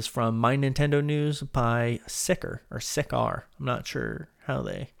article is from My Nintendo News by Sicker, or Sickar. I'm not sure how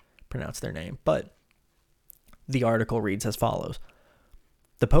they pronounce their name, but the article reads as follows.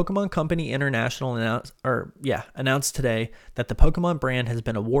 The Pokemon Company International announced today that the Pokemon brand has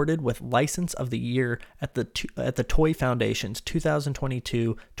been awarded with License of the Year at the Toy Foundation's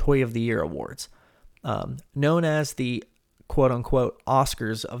 2022 Toy of the Year Awards. Known as the quote-unquote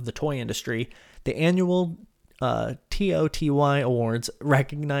Oscars of the toy industry, the annual TOTY Awards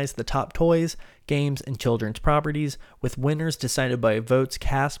recognize the top toys, games, and children's properties, with winners decided by votes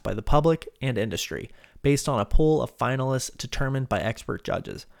cast by the public and industry, based on a pool of finalists determined by expert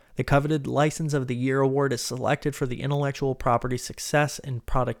judges. The coveted License of the Year award is selected for the intellectual property success in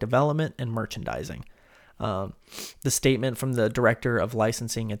product development and merchandising. The statement from the director of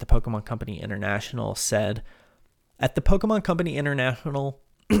licensing at the Pokemon Company International said, At the Pokemon Company International,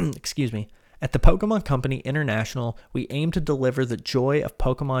 At the Pokemon Company International, we aim to deliver the joy of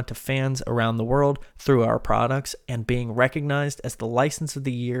Pokemon to fans around the world through our products, and being recognized as the License of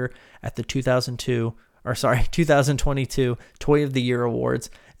the Year at the 2022 Toy of the Year Awards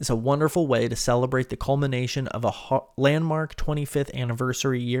is a wonderful way to celebrate the culmination of a landmark 25th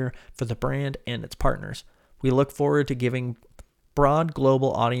anniversary year for the brand and its partners. We look forward to giving broad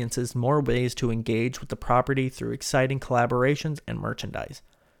global audiences more ways to engage with the property through exciting collaborations and merchandise.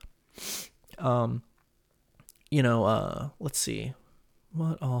 Let's see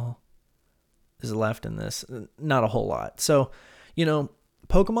what all is left in this. Not a whole lot. So,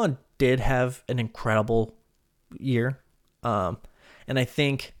 Pokemon did have an incredible year. And I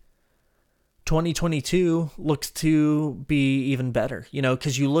think 2022 looks to be even better,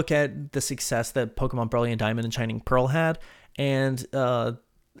 because you look at the success that Pokemon Brilliant Diamond and Shining Pearl had, and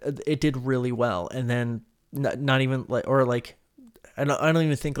it did really well. And then not even I don't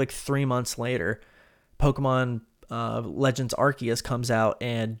even think 3 months later, Pokemon Legends Arceus comes out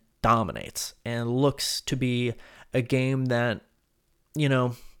and dominates and looks to be a game that,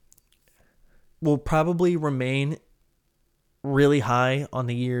 will probably remain really high on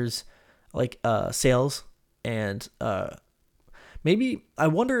the year's sales. And maybe I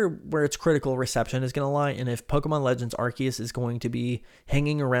wonder where its critical reception is going to lie, and if Pokemon Legends Arceus is going to be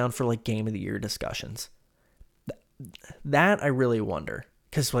hanging around for Game of the Year discussions. That I really wonder,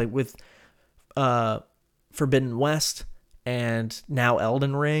 because with Forbidden West and now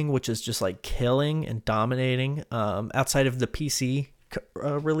Elden Ring, which is just killing and dominating, outside of the PC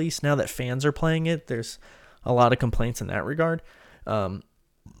release, now that fans are playing it, there's a lot of complaints in that regard. But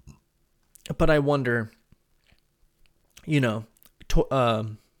I wonder, Toy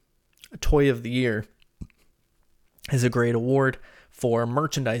of the Year is a great award for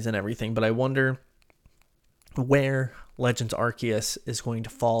merchandise and everything, but I wonder where Legends Arceus is going to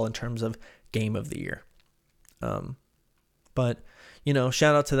fall in terms of Game of the Year. But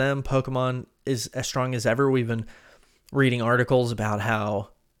shout out to them. Pokemon is as strong as ever. We've been reading articles about how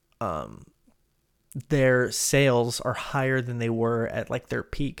their sales are higher than they were at their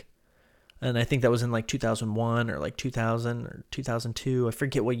peak. And I think that was in 2001 or 2000 or 2002. I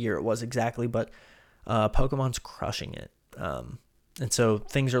forget what year it was exactly, but Pokemon's crushing it. And so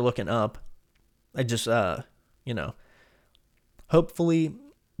things are looking up. I just, hopefully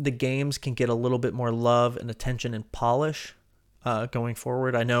the games can get a little bit more love and attention and polish going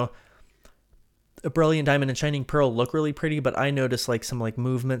forward. I know a Brilliant Diamond and Shining Pearl look really pretty, but I noticed some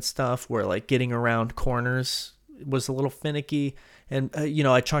movement stuff where getting around corners was a little finicky. And,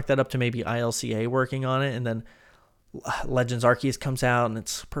 I chalked that up to maybe ILCA working on it. And then Legends Arceus comes out and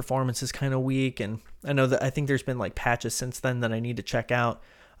its performance is kind of weak. And I think there's been patches since then that I need to check out.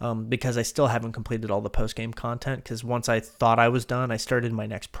 Because I still haven't completed all the post-game content, because once I thought I was done, I started my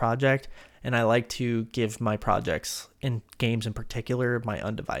next project, and I like to give my projects, in games in particular, my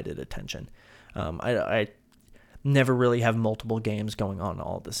undivided attention. I never really have multiple games going on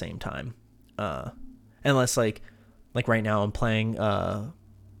all at the same time, unless like right now I'm playing The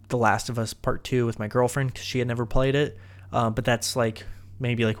Last of Us Part 2 with my girlfriend, because she had never played it, but that's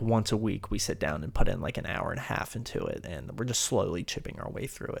maybe once a week we sit down and put in an hour and a half into it, and we're just slowly chipping our way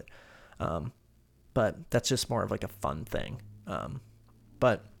through it. But that's just more of a fun thing.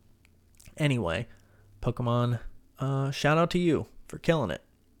 But anyway, Pokemon, shout out to you for killing it.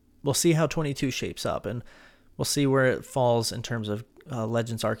 We'll see how 22 shapes up, and we'll see where it falls in terms of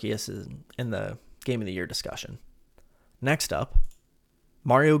Legends Arceus in the Game of the Year discussion. Next up,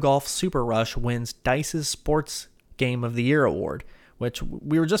 Mario Golf Super Rush wins DICE's Sports Game of the Year award, which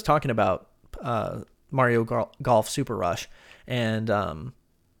we were just talking about Mario Golf Super Rush. And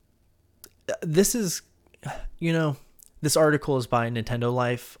this is, this article is by Nintendo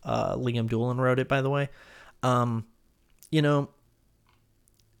Life. Liam Doolin wrote it, by the way.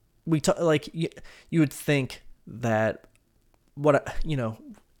 you would think that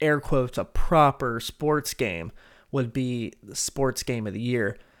air quotes, a proper sports game would be the sports game of the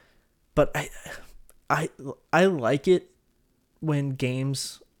year. But I like it when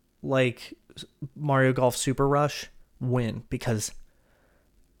games like Mario Golf Super Rush win, because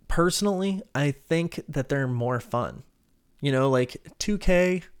personally, I think that they're more fun. Like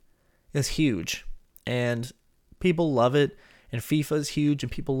 2K is huge and people love it, and FIFA is huge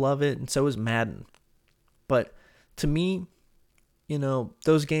and people love it, and so is Madden. But to me,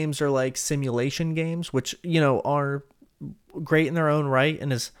 those games are like simulation games, which, are great in their own right.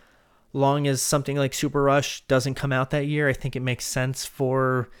 And as long as something like Super Rush doesn't come out that year, I think it makes sense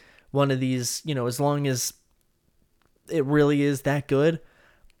for one of these, as long as it really is that good,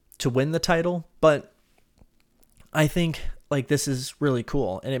 to win the title. But I think like this is really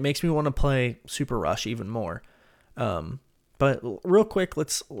cool, and it makes me want to play Super Rush even more. But real quick,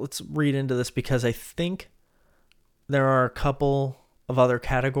 let's read into this, because I think there are a couple of other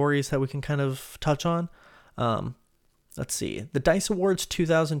categories that we can kind of touch on. Let's see. The DICE Awards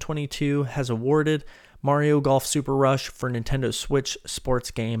 2022 has awarded Mario Golf Super Rush for Nintendo Switch Sports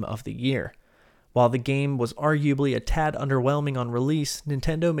Game of the Year. While the game was arguably a tad underwhelming on release,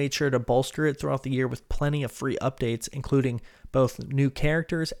 Nintendo made sure to bolster it throughout the year with plenty of free updates, including both new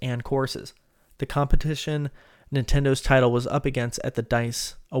characters and courses. The competition Nintendo's title was up against at the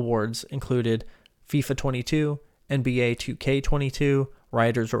DICE Awards included FIFA 22, NBA 2K22,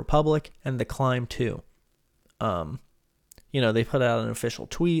 Riders Republic, and The Climb 2. They put out an official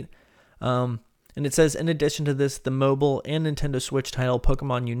tweet. And it says, in addition to this, the mobile and Nintendo Switch title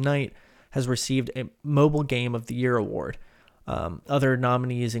Pokemon Unite has received a Mobile Game of the Year award. Other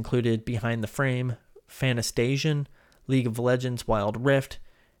nominees included Behind the Frame, Fanastasian, League of Legends Wild Rift,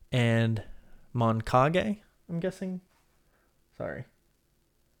 and Monkage, I'm guessing. Sorry.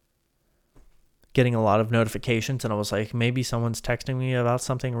 Getting a lot of notifications, and I was like, maybe someone's texting me about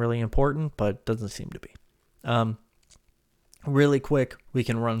something really important, but doesn't seem to be. Really quick, we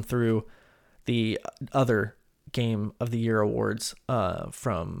can run through the other Game of the Year awards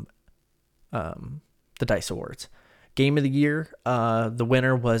from the DICE Awards. Game of the Year, the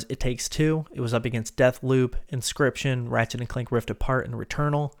winner was It Takes Two. It was up against Deathloop, Inscription, Ratchet & Clank Rift Apart, and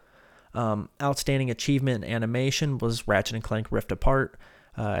Returnal. Outstanding Achievement in Animation was Ratchet & Clank Rift Apart.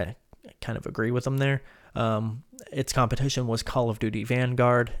 I kind of agree with them there. Its competition was Call of Duty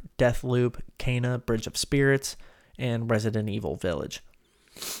Vanguard, Deathloop, Kena, Bridge of Spirits, and Resident Evil Village.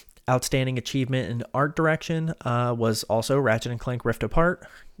 Outstanding Achievement in Art Direction was also Ratchet & Clank Rift Apart.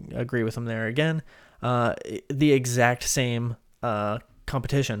 Agree with them there again. The exact same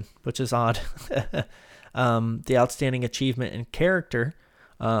competition, which is odd. The Outstanding Achievement in Character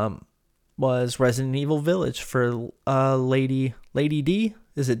was Resident Evil Village for Lady D.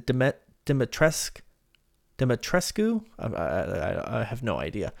 Is it Dimitrescu? I have no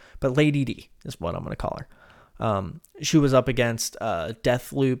idea. But Lady D is what I'm going to call her. She was up against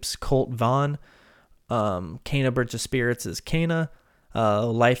Deathloop's Colt Vaughn, Kena Bridge of Spirits' Kena,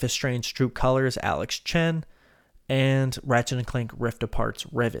 Life is Strange True Colors' Alex Chen, and Ratchet & Clank Rift Apart's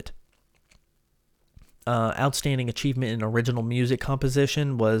Rivet. Outstanding Achievement in Original Music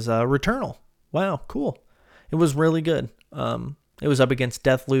Composition was Returnal. Wow, cool. It was really good. It was up against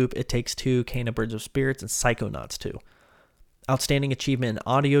Deathloop, It Takes Two, Kena Bridge of Spirits, and Psychonauts 2. Outstanding Achievement in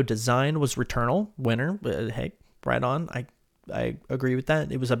Audio Design was Returnal, winner. Hey, right on. I agree with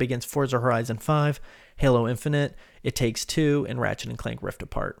that. It was up against Forza Horizon 5, Halo Infinite, It Takes Two, and Ratchet & Clank Rift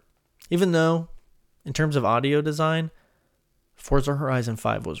Apart. Even though, in terms of audio design, Forza Horizon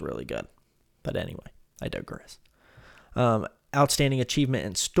 5 was really good. But anyway, I digress. Outstanding Achievement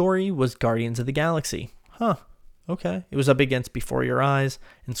in Story was Guardians of the Galaxy. Huh. Okay. It was up against Before Your Eyes,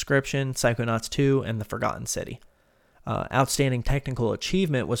 Inscription, Psychonauts 2, and The Forgotten City. Outstanding Technical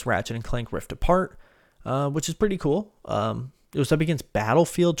Achievement was Ratchet & Clank Rift Apart, which is pretty cool. It was up against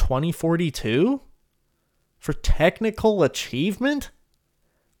Battlefield 2042 for Technical Achievement?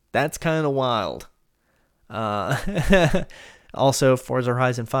 That's kind of wild. Also, Forza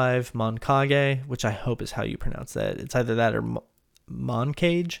Horizon 5, Monkage, which I hope is how you pronounce that. It's either that or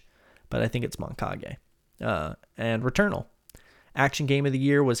Moncage, but I think it's Monkage. And Returnal. Action Game of the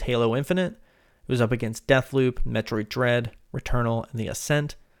Year was Halo Infinite. It was up against Deathloop, Metroid Dread, Returnal, and The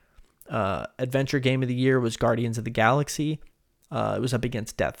Ascent. Adventure Game of the Year was Guardians of the Galaxy. It was up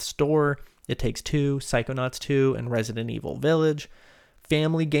against Death's Door, It Takes Two, Psychonauts 2, and Resident Evil Village.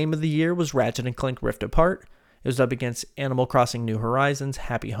 Family Game of the Year was Ratchet & Clank Rift Apart. It was up against Animal Crossing New Horizons,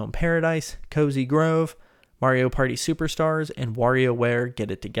 Happy Home Paradise, Cozy Grove, Mario Party Superstars, and WarioWare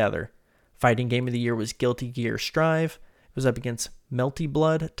Get It Together. Fighting Game of the Year was Guilty Gear Strive. It was up against Melty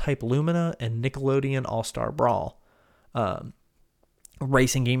Blood, Type Lumina, and Nickelodeon All-Star Brawl.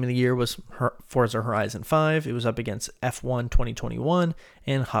 Racing Game of the Year was Forza Horizon 5. It was up against F1 2021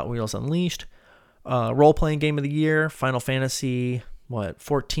 and Hot Wheels Unleashed. Role-playing Game of the Year, Final Fantasy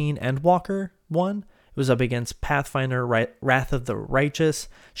 14 Endwalker won. It was up against Pathfinder, Wrath of the Righteous,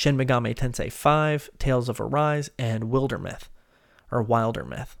 Shin Megami Tensei 5, Tales of Arise, and Wildermyth. Or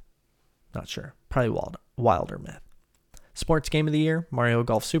Wildermyth. Not sure. Probably Wildermyth. Sports Game of the Year, Mario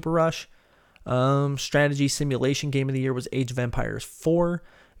Golf Super Rush. Strategy Simulation Game of the Year was Age of Empires 4.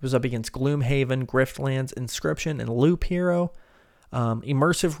 It was up against Gloomhaven, Griftlands, Inscription, and Loop Hero.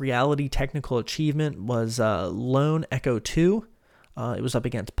 Immersive Reality Technical Achievement was Lone Echo 2. It was up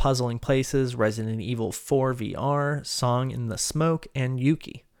against Puzzling Places, Resident Evil 4 VR, Song in the Smoke, and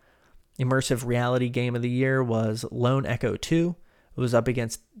Yuki. Immersive Reality Game of the Year was Lone Echo 2. It was up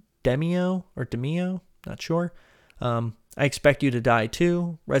against Demio, not sure. I Expect You to Die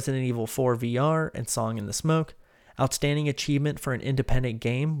 2, Resident Evil 4 VR, and Song in the Smoke. Outstanding Achievement for an Independent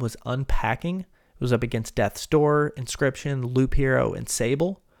Game was Unpacking. It was up against Death's Door, Inscription, Loop Hero, and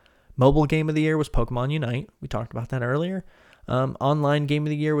Sable. Mobile Game of the Year was Pokemon Unite. We talked about that earlier. Online Game of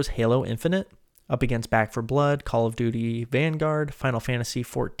the Year was Halo Infinite, up against Back 4 Blood, Call of Duty Vanguard, Final Fantasy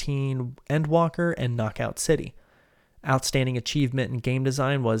XIV Endwalker, and Knockout City. Outstanding Achievement in Game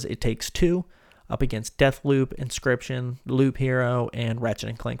Design was It Takes Two, up against Deathloop, Inscription, Loop Hero, and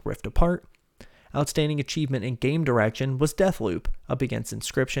Ratchet & Clank Rift Apart. Outstanding Achievement in Game Direction was Deathloop, up against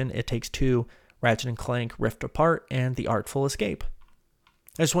Inscription, It Takes Two, Ratchet & Clank Rift Apart, and The Artful Escape.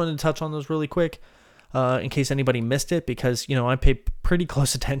 I just wanted to touch on those really quick in case anybody missed it, because, I pay pretty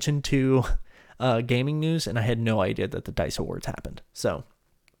close attention to gaming news, and I had no idea that the DICE Awards happened. So,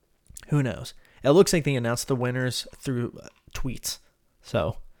 who knows? It looks like they announced the winners through tweets.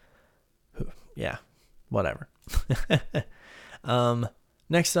 So, yeah, whatever.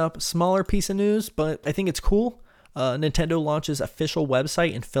 Next up, smaller piece of news, but I think it's cool. Nintendo launches official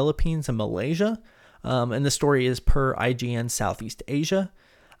website in Philippines and Malaysia. And the story is per IGN Southeast Asia.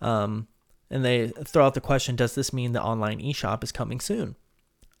 And they throw out the question, does this mean the online eShop is coming soon?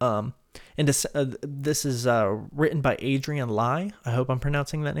 And this is written by Adrian Lai. I hope I'm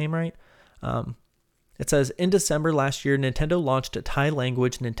pronouncing that name right. It says, in December last year, Nintendo launched a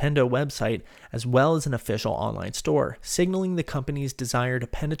Thai-language Nintendo website as well as an official online store, signaling the company's desire to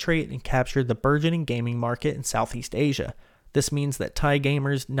penetrate and capture the burgeoning gaming market in Southeast Asia. This means that Thai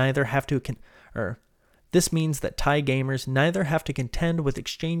gamers neither have to contend with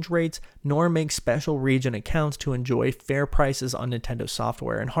exchange rates nor make special region accounts to enjoy fair prices on Nintendo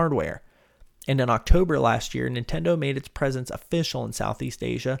software and hardware. And in October last year, Nintendo made its presence official in Southeast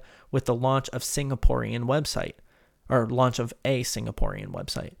Asia with the launch of a Singaporean website.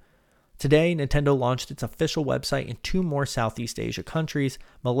 Today, Nintendo launched its official website in 2 more Southeast Asia countries,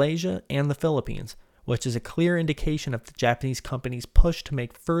 Malaysia and the Philippines, which is a clear indication of the Japanese company's push to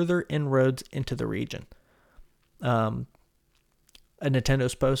make further inroads into the region. A Nintendo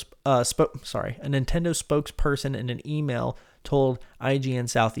spokesperson in an email told IGN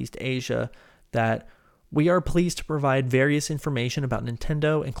Southeast Asia that we are pleased to provide various information about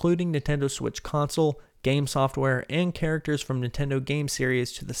Nintendo, including Nintendo Switch console, game software, and characters from Nintendo game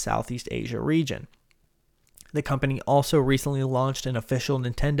series to the Southeast Asia region. The company also recently launched an official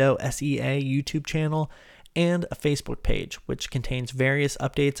Nintendo SEA YouTube channel and a Facebook page, which contains various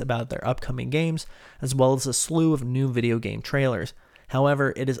updates about their upcoming games, as well as a slew of new video game trailers.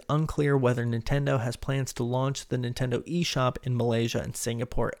 However, it is unclear whether Nintendo has plans to launch the Nintendo eShop in Malaysia and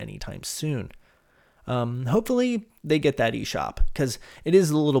Singapore anytime soon. Hopefully they get that eShop, because it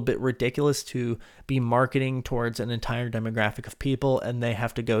is a little bit ridiculous to be marketing towards an entire demographic of people and they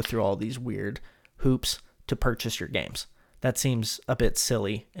have to go through all these weird hoops to purchase your games. That seems a bit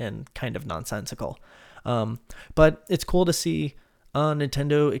silly and kind of nonsensical. But it's cool to see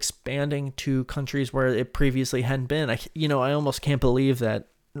Nintendo expanding to countries where it previously hadn't been. I almost can't believe that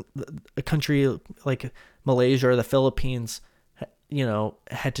a country like Malaysia or the Philippines,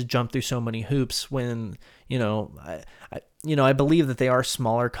 had to jump through so many hoops when, I believe that they are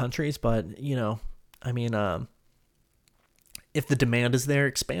smaller countries, but, if the demand is there,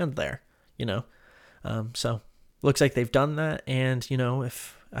 expand there, so looks like they've done that. And,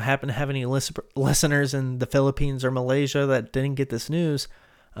 if I happen to have any listeners in the Philippines or Malaysia that didn't get this news,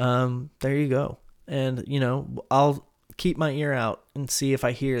 there you go. And, I'll keep my ear out and see if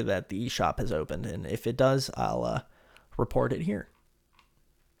I hear that the eShop has opened. And if it does, I'll report it here.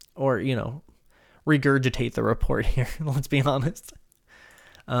 Or, regurgitate the report here. Let's be honest.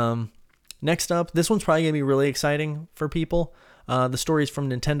 Next up, this one's probably going to be really exciting for people. The story is from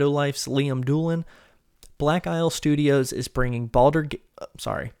Nintendo Life's Liam Doolin. Black Isle Studios is bringing Baldur's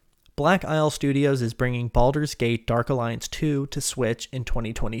Gate Dark Alliance 2 to Switch in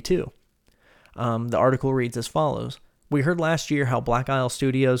 2022. The article reads as follows. We heard last year how Black Isle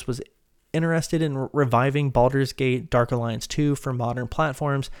Studios was interested in reviving Baldur's Gate Dark Alliance 2 for modern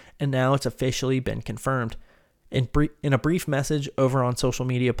platforms, and now it's officially been confirmed. In a brief message over on social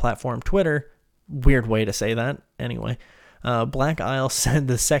media platform Twitter, weird way to say that, anyway, Black Isle said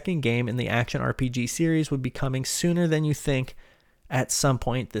the second game in the action RPG series would be coming sooner than you think at some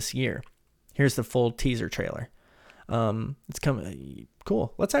point this year. Here's the full teaser trailer. It's coming.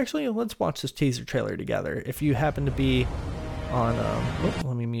 Cool. Let's watch this teaser trailer together. If you happen to be on,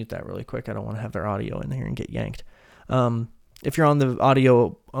 let me mute that really quick. I don't want to have their audio in here and get yanked. If you're on the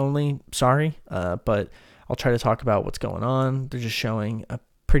audio only, sorry, but I'll try to talk about what's going on. They're just showing a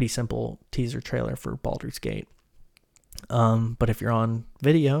pretty simple teaser trailer for Baldur's Gate. But if you're on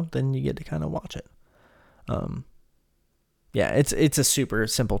video, then you get to kind of watch it. Yeah, it's a super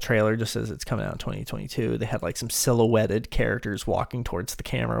simple trailer, just as it's coming out in 2022. They had like some silhouetted characters walking towards the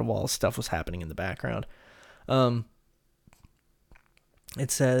camera while stuff was happening in the background. It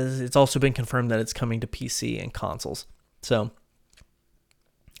says it's also been confirmed that it's coming to PC and consoles. So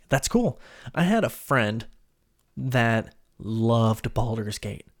that's cool. I had a friend that loved Baldur's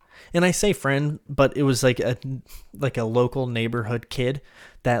Gate. And I say friend, but it was like a local neighborhood kid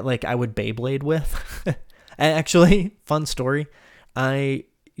that like I would Beyblade with. Actually, fun story. I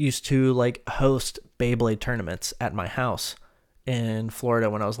used to like host Beyblade tournaments at my house in Florida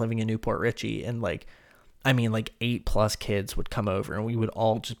when I was living in Newport Richey, and like 8+ kids would come over and we would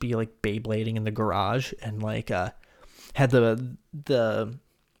all just be like Beyblading in the garage, and like had the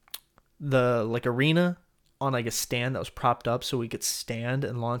like arena on like a stand that was propped up so we could stand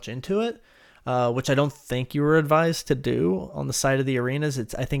and launch into it, which I don't think you were advised to do on the side of the arenas.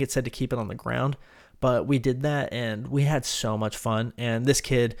 I think it said to keep it on the ground, but we did that and we had so much fun. And this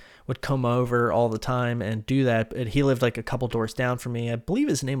kid would come over all the time and do that. He lived like a couple doors down from me. I believe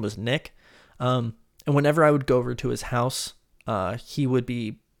his name was Nick. And whenever I would go over to his house, he would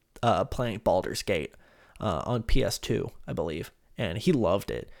be playing Baldur's Gate on PS2, I believe. And he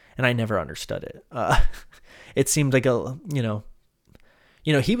loved it. And I never understood it. It seemed like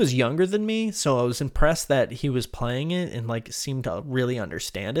he was younger than me, so I was impressed that he was playing it and like seemed to really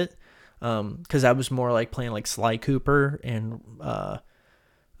understand it. Because I was more like playing like Sly Cooper and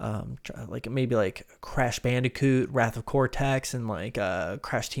like maybe like Crash Bandicoot, Wrath of Cortex, and like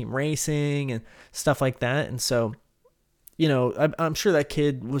Crash Team Racing and stuff like that. And so, I'm sure that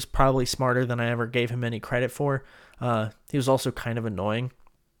kid was probably smarter than I ever gave him any credit for. He was also kind of annoying.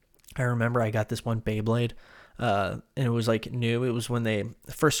 I remember I got this one Beyblade, and it was like new. It was when they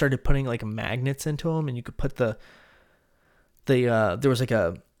first started putting like magnets into them, and you could put there was like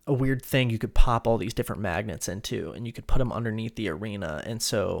a weird thing you could pop all these different magnets into, and you could put them underneath the arena. And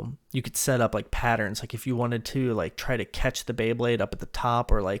so you could set up like patterns, like if you wanted to like try to catch the Beyblade up at the top,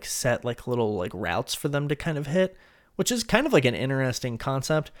 or like set like little like routes for them to kind of hit, which is kind of like an interesting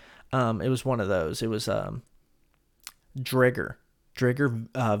concept. It was one of those. It was Drigger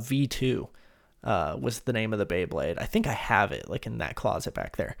V2 was the name of the Beyblade. I think I have it like in that closet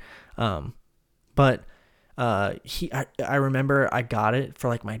back there. But I remember I got it for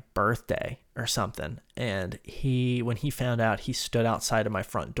like my birthday or something, and when he found out, he stood outside of my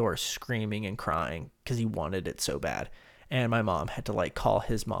front door screaming and crying because he wanted it so bad, and my mom had to like call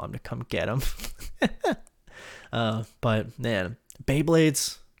his mom to come get him. But man,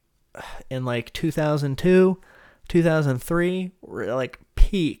 Beyblades in like 2002, 2003 were like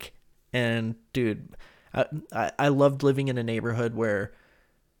peak. And dude, I loved living in a neighborhood where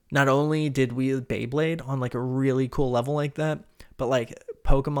not only did we Beyblade on like a really cool level like that, but like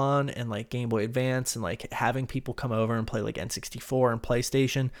Pokemon and like Game Boy Advance, and like having people come over and play like N64 and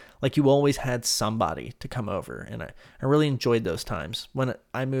PlayStation. Like you always had somebody to come over, and I really enjoyed those times. When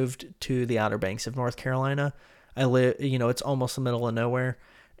I moved to the Outer Banks of North Carolina, I live, it's almost the middle of nowhere,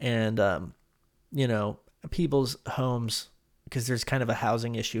 and people's homes, because there's kind of a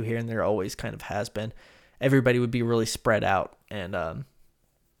housing issue here, and there always kind of has been. Everybody would be really spread out, and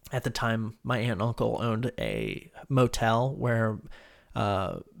at the time, my aunt and uncle owned a motel where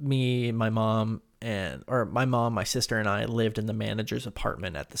me, my mom, my sister, and I lived in the manager's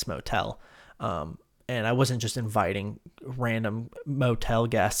apartment at this motel. And I wasn't just inviting random motel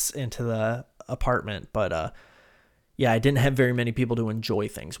guests into the apartment, but I didn't have very many people to enjoy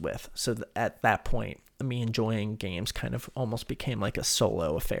things with. So at that point, me enjoying games kind of almost became like a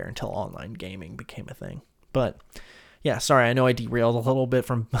solo affair until online gaming became a thing. But yeah, sorry, I know I derailed a little bit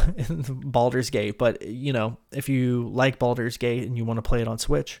from Baldur's Gate, but if you like Baldur's Gate and you want to play it on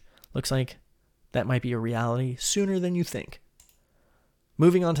Switch, looks like that might be a reality sooner than you think.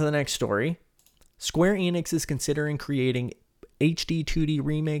 Moving on to the next story, Square Enix is considering creating HD 2D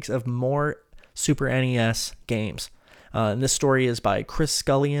remakes of more Super NES games. And this story is by Chris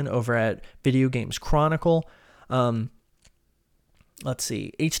Scullion over at Video Games Chronicle. Let's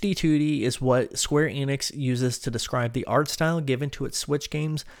see. HD 2D is what Square Enix uses to describe the art style given to its Switch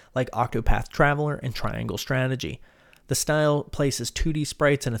games like Octopath Traveler and Triangle Strategy. The style places 2D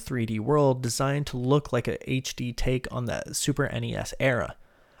sprites in a 3D world designed to look like an HD take on the Super NES era.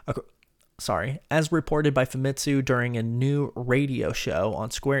 As reported by Famitsu during a new radio show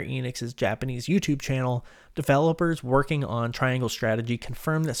on Square Enix's Japanese YouTube channel, developers working on Triangle Strategy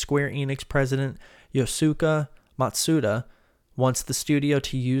confirmed that Square Enix president Yosuke Matsuda wants the studio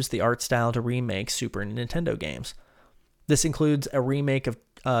to use the art style to remake Super Nintendo games. This includes a remake of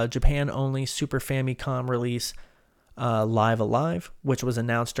Japan-only Super Famicom release Live Alive, which was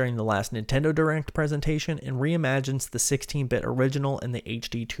announced during the last Nintendo Direct presentation and reimagines the 16-bit original in the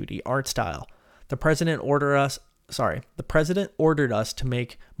HD 2D art style. The president ordered us to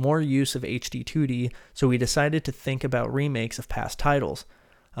make more use of HD 2D, so we decided to think about remakes of past titles.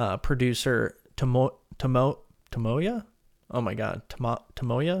 Producer Tomoya? Oh my god,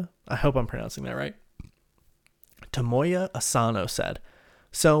 Tomoya? I hope I'm pronouncing that right. Tomoya Asano said.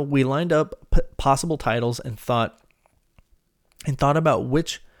 So we lined up possible titles and thought about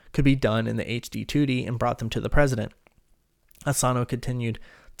which could be done in the HD 2D and brought them to the president. Asano continued,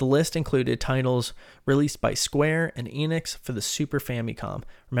 the list included titles released by Square and Enix for the Super Famicom.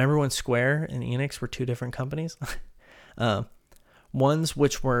 Remember when Square and Enix were two different companies? Ones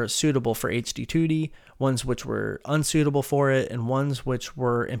which were suitable for HD 2D, ones which were unsuitable for it, and ones which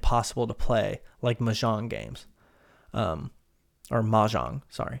were impossible to play, like Mahjong games. Or Mahjong,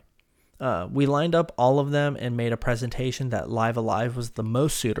 sorry. We lined up all of them and made a presentation that Live Alive was the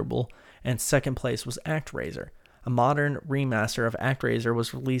most suitable, and second place was ActRaiser. A modern remaster of ActRaiser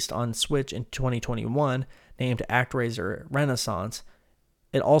was released on Switch in 2021, named ActRaiser Renaissance.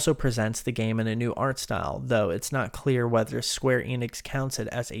 It also presents the game in a new art style, though it's not clear whether Square Enix counts it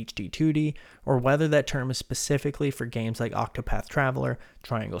as HD 2D or whether that term is specifically for games like Octopath Traveler,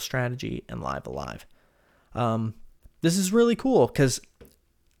 Triangle Strategy, and Live Alive. This is really cool because,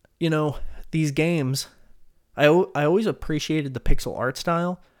 these games, I always appreciated the pixel art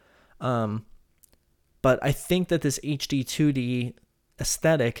style, but I think that this HD 2D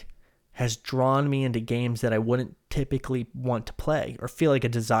aesthetic has drawn me into games that I wouldn't typically want to play or feel like a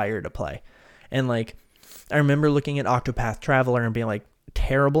desire to play. And I remember looking at Octopath Traveler and being like,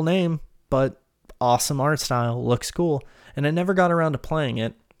 terrible name, but awesome art style, looks cool. And I never got around to playing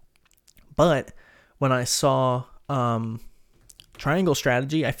it. But when I saw Triangle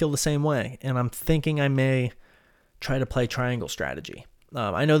Strategy, I feel the same way. And I'm thinking I may try to play Triangle Strategy.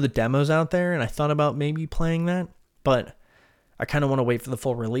 I know the demo's out there, and I thought about maybe playing that, but I kind of want to wait for the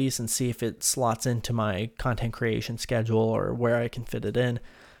full release and see if it slots into my content creation schedule or where I can fit it in.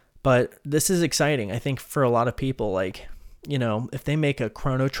 But this is exciting. I think for a lot of people, if they make a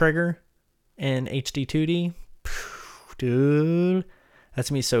Chrono Trigger in HD 2D, dude, that's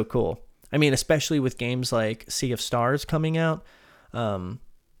going to be so cool. I mean, especially with games like Sea of Stars coming out,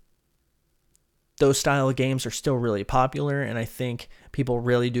 those style of games are still really popular, and I think people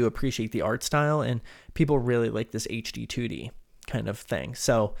really do appreciate the art style, and people really like this HD 2D kind of thing.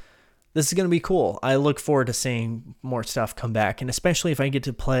 So this is going to be cool. I look forward to seeing more stuff come back, and especially if I get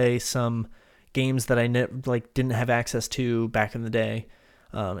to play some games that I didn't have access to back in the day.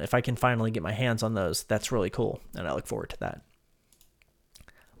 If I can finally get my hands on those, that's really cool, and I look forward to that.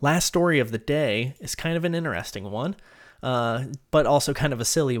 Last story of the day is kind of an interesting one, but also kind of a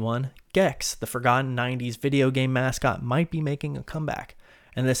silly one. Gex, the forgotten 90s video game mascot, might be making a comeback.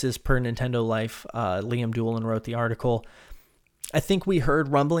 And this is per Nintendo Life. Liam Doolin wrote the article. I think we heard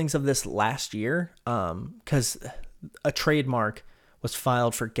rumblings of this last year because a trademark was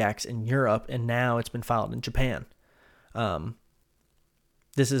filed for Gex in Europe, and now it's been filed in Japan.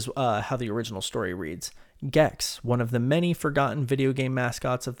 This is how the original story reads. Gex, one of the many forgotten video game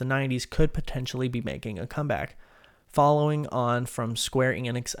mascots of the 90s, could potentially be making a comeback, following on from Square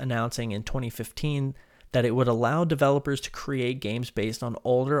Enix announcing in 2015 that it would allow developers to create games based on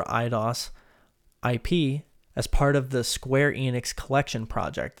older IDOS IP as part of the Square Enix Collection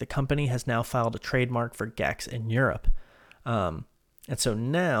project. The company has now filed a trademark for Gex in Europe. And so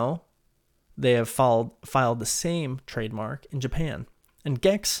now they have filed the same trademark in Japan. And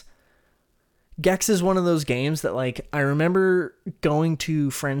Gex is one of those games that I remember going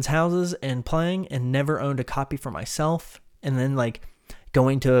to friends' houses and playing and never owned a copy for myself. And then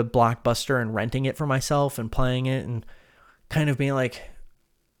going to Blockbuster and renting it for myself and playing it and kind of being like,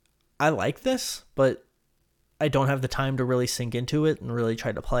 I like this, but I don't have the time to really sink into it and really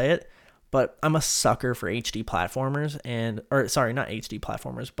try to play it. But I'm a sucker for HD platformers not HD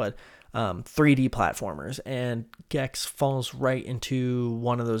platformers, but 3D platformers. And Gex falls right into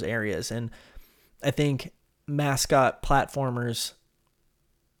one of those areas. And I think mascot platformers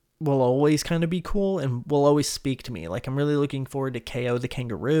will always kind of be cool and will always speak to me. Like, I'm really looking forward to KO the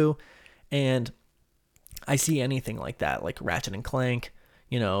Kangaroo, and I see anything like that, like Ratchet and Clank.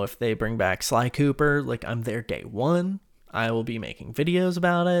 If they bring back Sly Cooper, like, I'm there day one. I will be making videos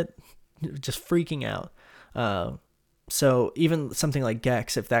about it, just freaking out. So even something like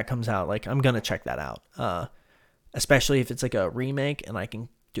Gex, if that comes out, like, I'm gonna check that out. Especially if it's like a remake and I can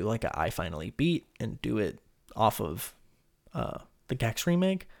do like a I Finally Beat and do it off of the Gex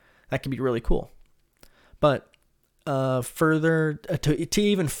remake. That could be really cool. But further to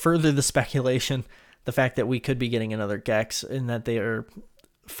even further the speculation, the fact that we could be getting another Gex and that they are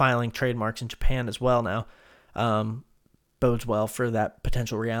filing trademarks in Japan as well now bodes well for that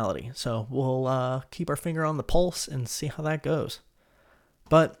potential reality. So we'll keep our finger on the pulse and see how that goes.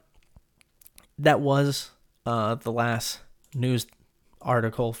 But that was the last news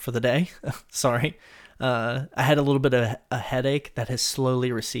article for the day. Sorry. I had a little bit of a headache that has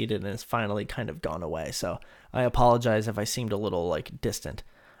slowly receded and has finally kind of gone away. So I apologize if I seemed a little like distant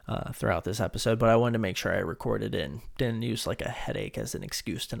throughout this episode, but I wanted to make sure I recorded it and didn't use like a headache as an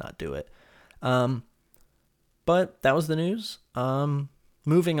excuse to not do it. But that was the news.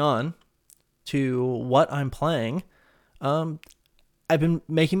 Moving on to what I'm playing. I've been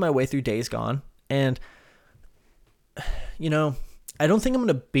making my way through Days Gone, and I don't think I'm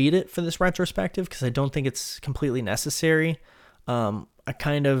going to beat it for this retrospective because I don't think it's completely necessary. I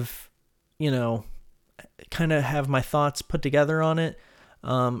kind of have my thoughts put together on it.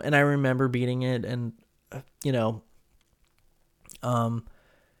 And I remember beating it, and,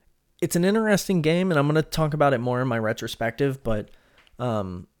 it's an interesting game, and I'm going to talk about it more in my retrospective, but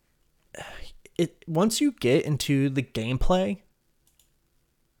once you get into the gameplay,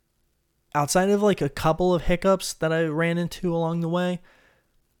 outside of like a couple of hiccups that I ran into along the way,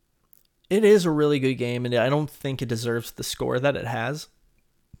 it is a really good game, and I don't think it deserves the score that it has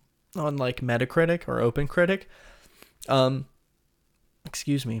on like Metacritic or OpenCritic.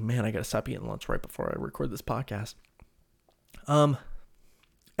 Excuse me, man, I gotta stop eating lunch right before I record this podcast.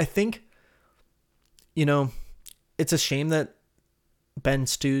 I think, it's a shame that Ben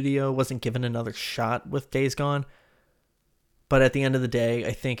Studio wasn't given another shot with Days Gone, but at the end of the day,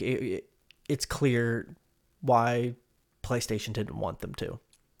 I think it's clear why PlayStation didn't want them to.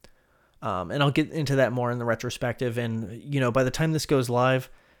 And I'll get into that more in the retrospective. And, by the time this goes live,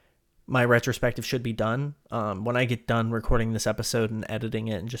 my retrospective should be done. When I get done recording this episode and editing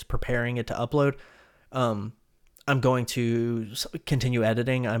it and just preparing it to upload, I'm going to continue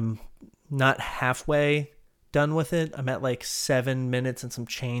editing. I'm not halfway done with it. I'm at like 7 minutes and some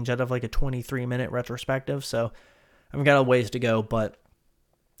change out of like a 23-minute retrospective. So I've got a ways to go, but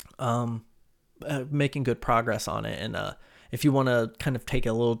making good progress on it. And if you want to kind of take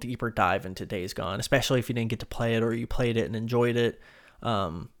a little deeper dive into Days Gone, especially if you didn't get to play it or you played it and enjoyed it,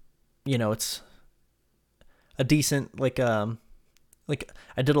 it's a decent, like I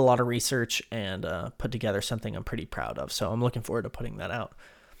did a lot of research and put together something I'm pretty proud of. So I'm looking forward to putting that out.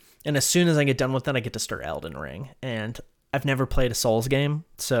 And as soon as I get done with that, I get to start Elden Ring. And I've never played a Souls game,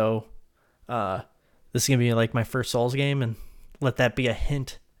 so this is going to be like my first Souls game, and let that be a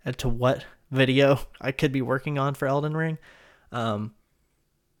hint as to what video I could be working on for Elden Ring.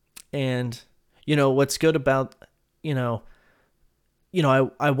 And, what's good about, I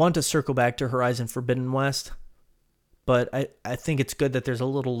want to circle back to Horizon Forbidden West, but I think it's good that there's a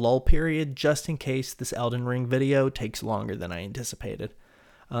little lull period just in case this Elden Ring video takes longer than I anticipated.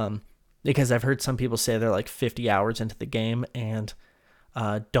 Because I've heard some people say they're like 50 hours into the game and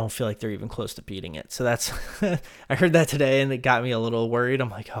don't feel like they're even close to beating it. So that's, I heard that today and it got me a little worried. I'm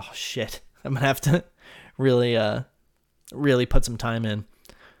like, oh shit, I'm going to have to really put some time in.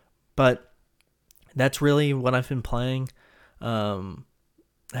 But that's really what I've been playing.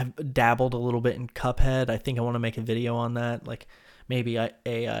 I've dabbled a little bit in Cuphead. I think I want to make a video on that. Like maybe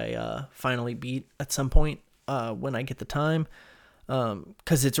I finally beat at some point when I get the time.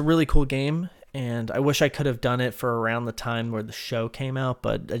 Because it's a really cool game, and I wish I could have done it for around the time where the show came out,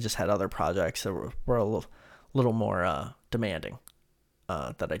 but I just had other projects that were a little more demanding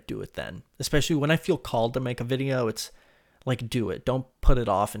that I do it then. Especially when I feel called to make a video, it's like, do it. Don't put it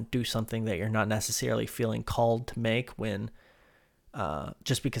off and do something that you're not necessarily feeling called to make when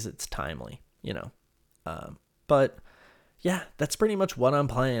just because it's timely, But yeah, that's pretty much what I'm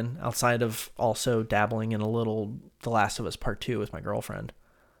playing outside of also dabbling in a little The Last of Us Part 2 with my girlfriend.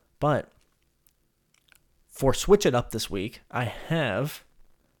 But for Switch It Up this week, I have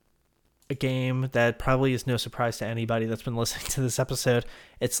a game that probably is no surprise to anybody that's been listening to this episode.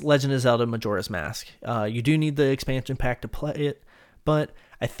 It's Legend of Zelda Majora's Mask. You do need the expansion pack to play it, but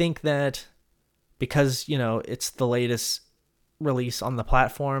I think that because, it's the latest release on the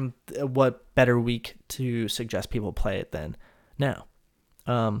platform, what better week to suggest people play it than now?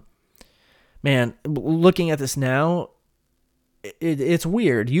 Man, looking at this now, it's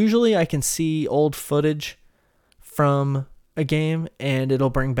weird. Usually I can see old footage from a game and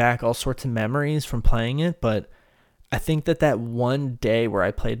it'll bring back all sorts of memories from playing it, but I think that one day where I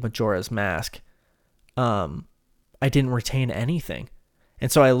played Majora's Mask, I didn't retain anything.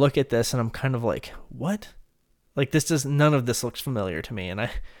 And so I look at this and I'm kind of like, what? Like, none of this looks familiar to me, and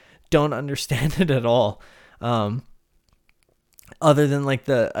I don't understand it at all. Other than like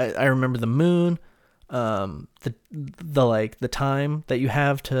I remember the moon, the time that you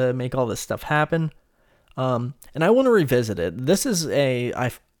have to make all this stuff happen. And I want to revisit it. This is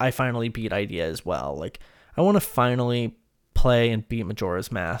I finally beat idea as well. Like, I want to finally play and beat Majora's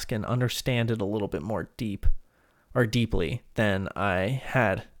Mask and understand it a little bit more deeply than I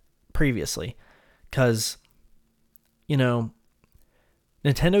had previously. 'Cause, Nintendo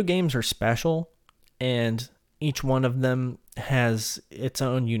games are special and each one of them has its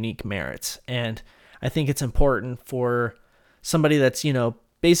own unique merits. And I think it's important for somebody that's,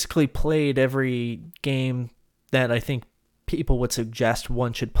 basically played every game that I think people would suggest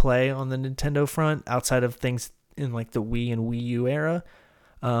one should play on the Nintendo front outside of things in like the Wii and Wii U era.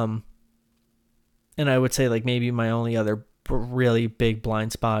 And I would say like maybe my only other really big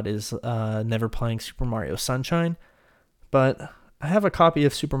blind spot is never playing Super Mario Sunshine. But I have a copy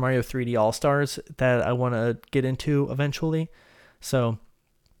of Super Mario 3D All-Stars that I want to get into eventually. So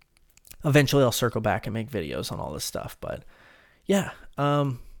eventually I'll circle back and make videos on all this stuff. But yeah,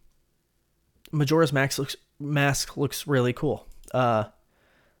 Majora's Mask looks really cool. The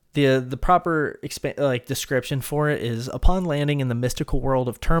proper description for it is: upon landing in the mystical world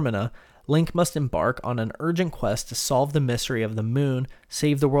of Termina, Link must embark on an urgent quest to solve the mystery of the moon,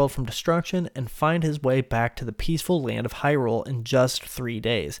 save the world from destruction, and find his way back to the peaceful land of Hyrule in just 3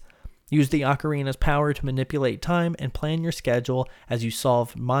 days. Use the ocarina's power to manipulate time and plan your schedule as you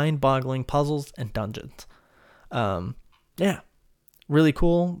solve mind-boggling puzzles and dungeons. Yeah, really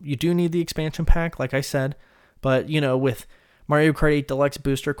cool. You do need the expansion pack, like I said, but with Mario Kart 8 Deluxe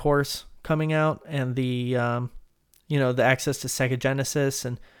Booster Course coming out and the the access to Sega Genesis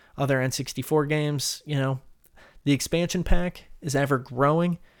and other N64 games, the expansion pack is ever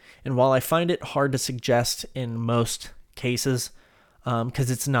growing. And while I find it hard to suggest in most cases,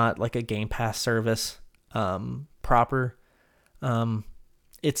 because it's not like a Game Pass service proper,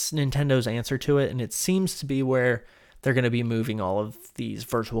 it's Nintendo's answer to it. And it seems to be where they're going to be moving all of these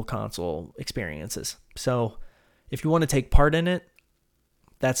virtual console experiences. So if you want to take part in it,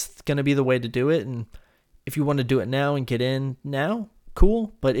 that's going to be the way to do it. And if you want to do it now and get in now,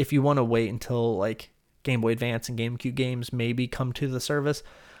 cool. But if you want to wait until like Game Boy Advance and GameCube games maybe come to the service,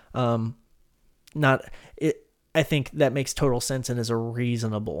 I think that makes total sense and is a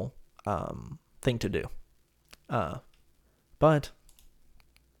reasonable thing to do. But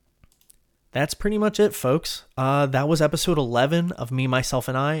that's pretty much it, folks. That was episode 11 of Me, Myself,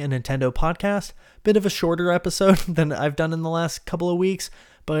 and I, a Nintendo podcast. Bit of a shorter episode than I've done in the last couple of weeks,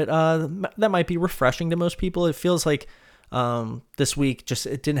 but that might be refreshing to most people. It feels like this week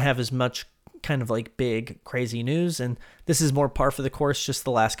it didn't have as much kind of like big, crazy news, and this is more par for the course. Just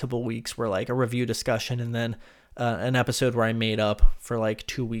the last couple of weeks were like a review discussion and then an episode where I made up for like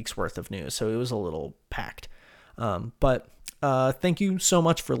 2 weeks worth of news, so it was a little packed. But thank you so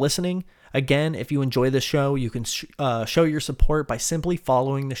much for listening. Again, if you enjoy the show, you can show your support by simply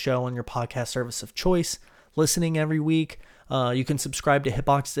following the show on your podcast service of choice, listening every week. You can subscribe to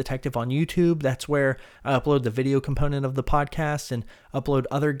Hitbox Detective on YouTube. That's where I upload the video component of the podcast and upload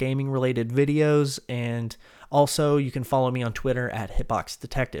other gaming-related videos. And also, you can follow me on Twitter at Hitbox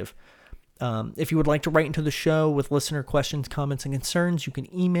Detective. If you would like to write into the show with listener questions, comments, and concerns, you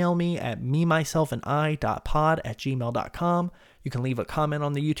can email me at memyselfandi.pod@gmail.com. You can leave a comment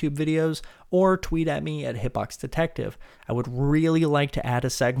on the YouTube videos or tweet at me at Hitbox Detective. I would really like to add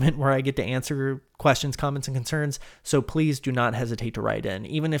a segment where I get to answer questions, comments, and concerns, so please do not hesitate to write in.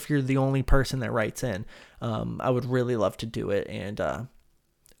 Even if you're the only person that writes in, I would really love to do it and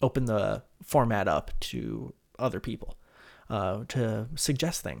open the format up to other people to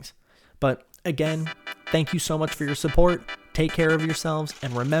suggest things. But again, thank you so much for your support. Take care of yourselves,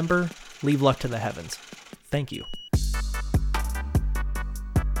 and remember, leave luck to the heavens. Thank you.